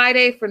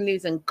Friday for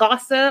News and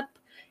Gossip.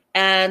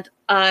 And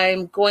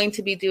I'm going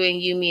to be doing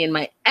You, Me, and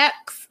My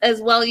Ex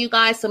as well, you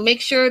guys. So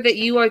make sure that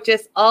you are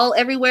just all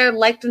everywhere,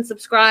 liked and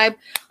subscribed.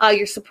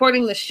 You're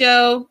supporting the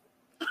show.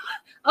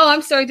 Oh,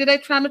 I'm sorry. Did I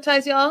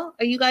traumatize y'all?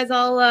 Are you guys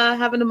all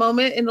having a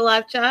moment in the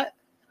live chat?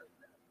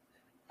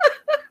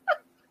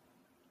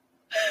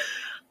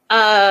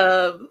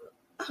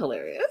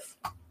 Hilarious.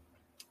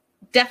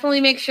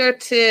 Definitely make sure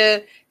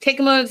to take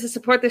a moment to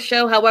support the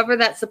show. However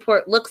that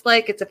support looks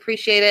like, it's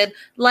appreciated.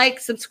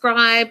 Like,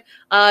 subscribe.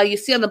 You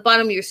see on the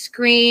bottom of your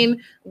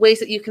screen ways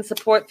that you can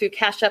support through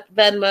Cash App,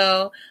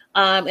 Venmo.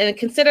 And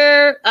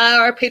consider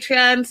our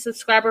Patreon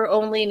subscriber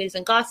only news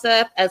and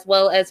gossip, as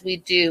well as we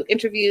do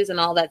interviews and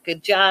all that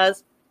good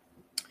jazz.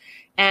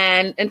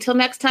 And until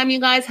next time, you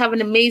guys have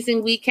an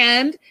amazing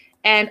weekend.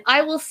 And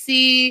I will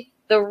see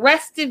the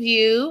rest of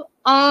you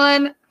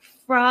on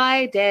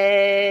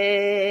Friday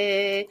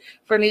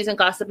for news and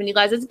gossip. And you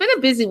guys, it's been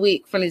a busy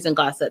week for news and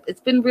gossip.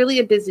 It's been really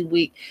a busy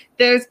week.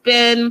 There's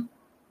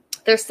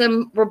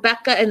some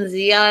Rebecca and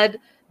Ziad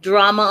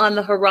drama on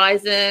the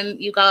horizon,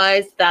 you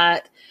guys,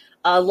 that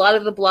a lot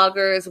of the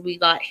bloggers, we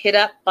got hit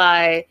up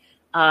by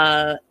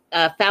a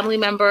family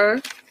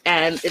member,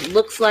 and it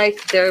looks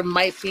like there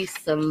might be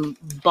some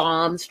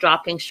bombs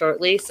dropping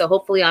shortly. So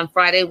hopefully on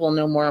Friday, we'll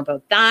know more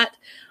about that.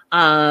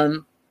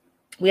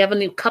 We have a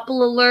new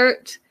couple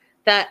alert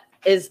that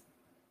is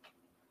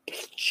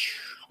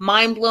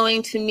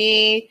mind-blowing to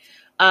me.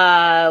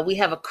 We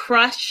have a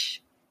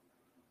crush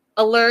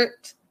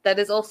alert that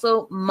is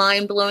also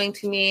mind-blowing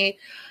to me.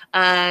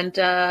 And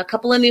a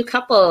couple of new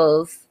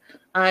couples,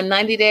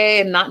 90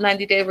 day and not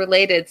 90 day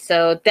related.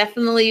 So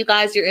definitely, you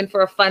guys, you're in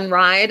for a fun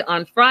ride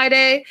on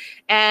Friday.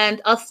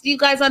 And I'll see you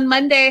guys on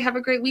Monday. Have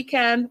a great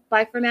weekend.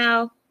 Bye for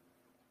now.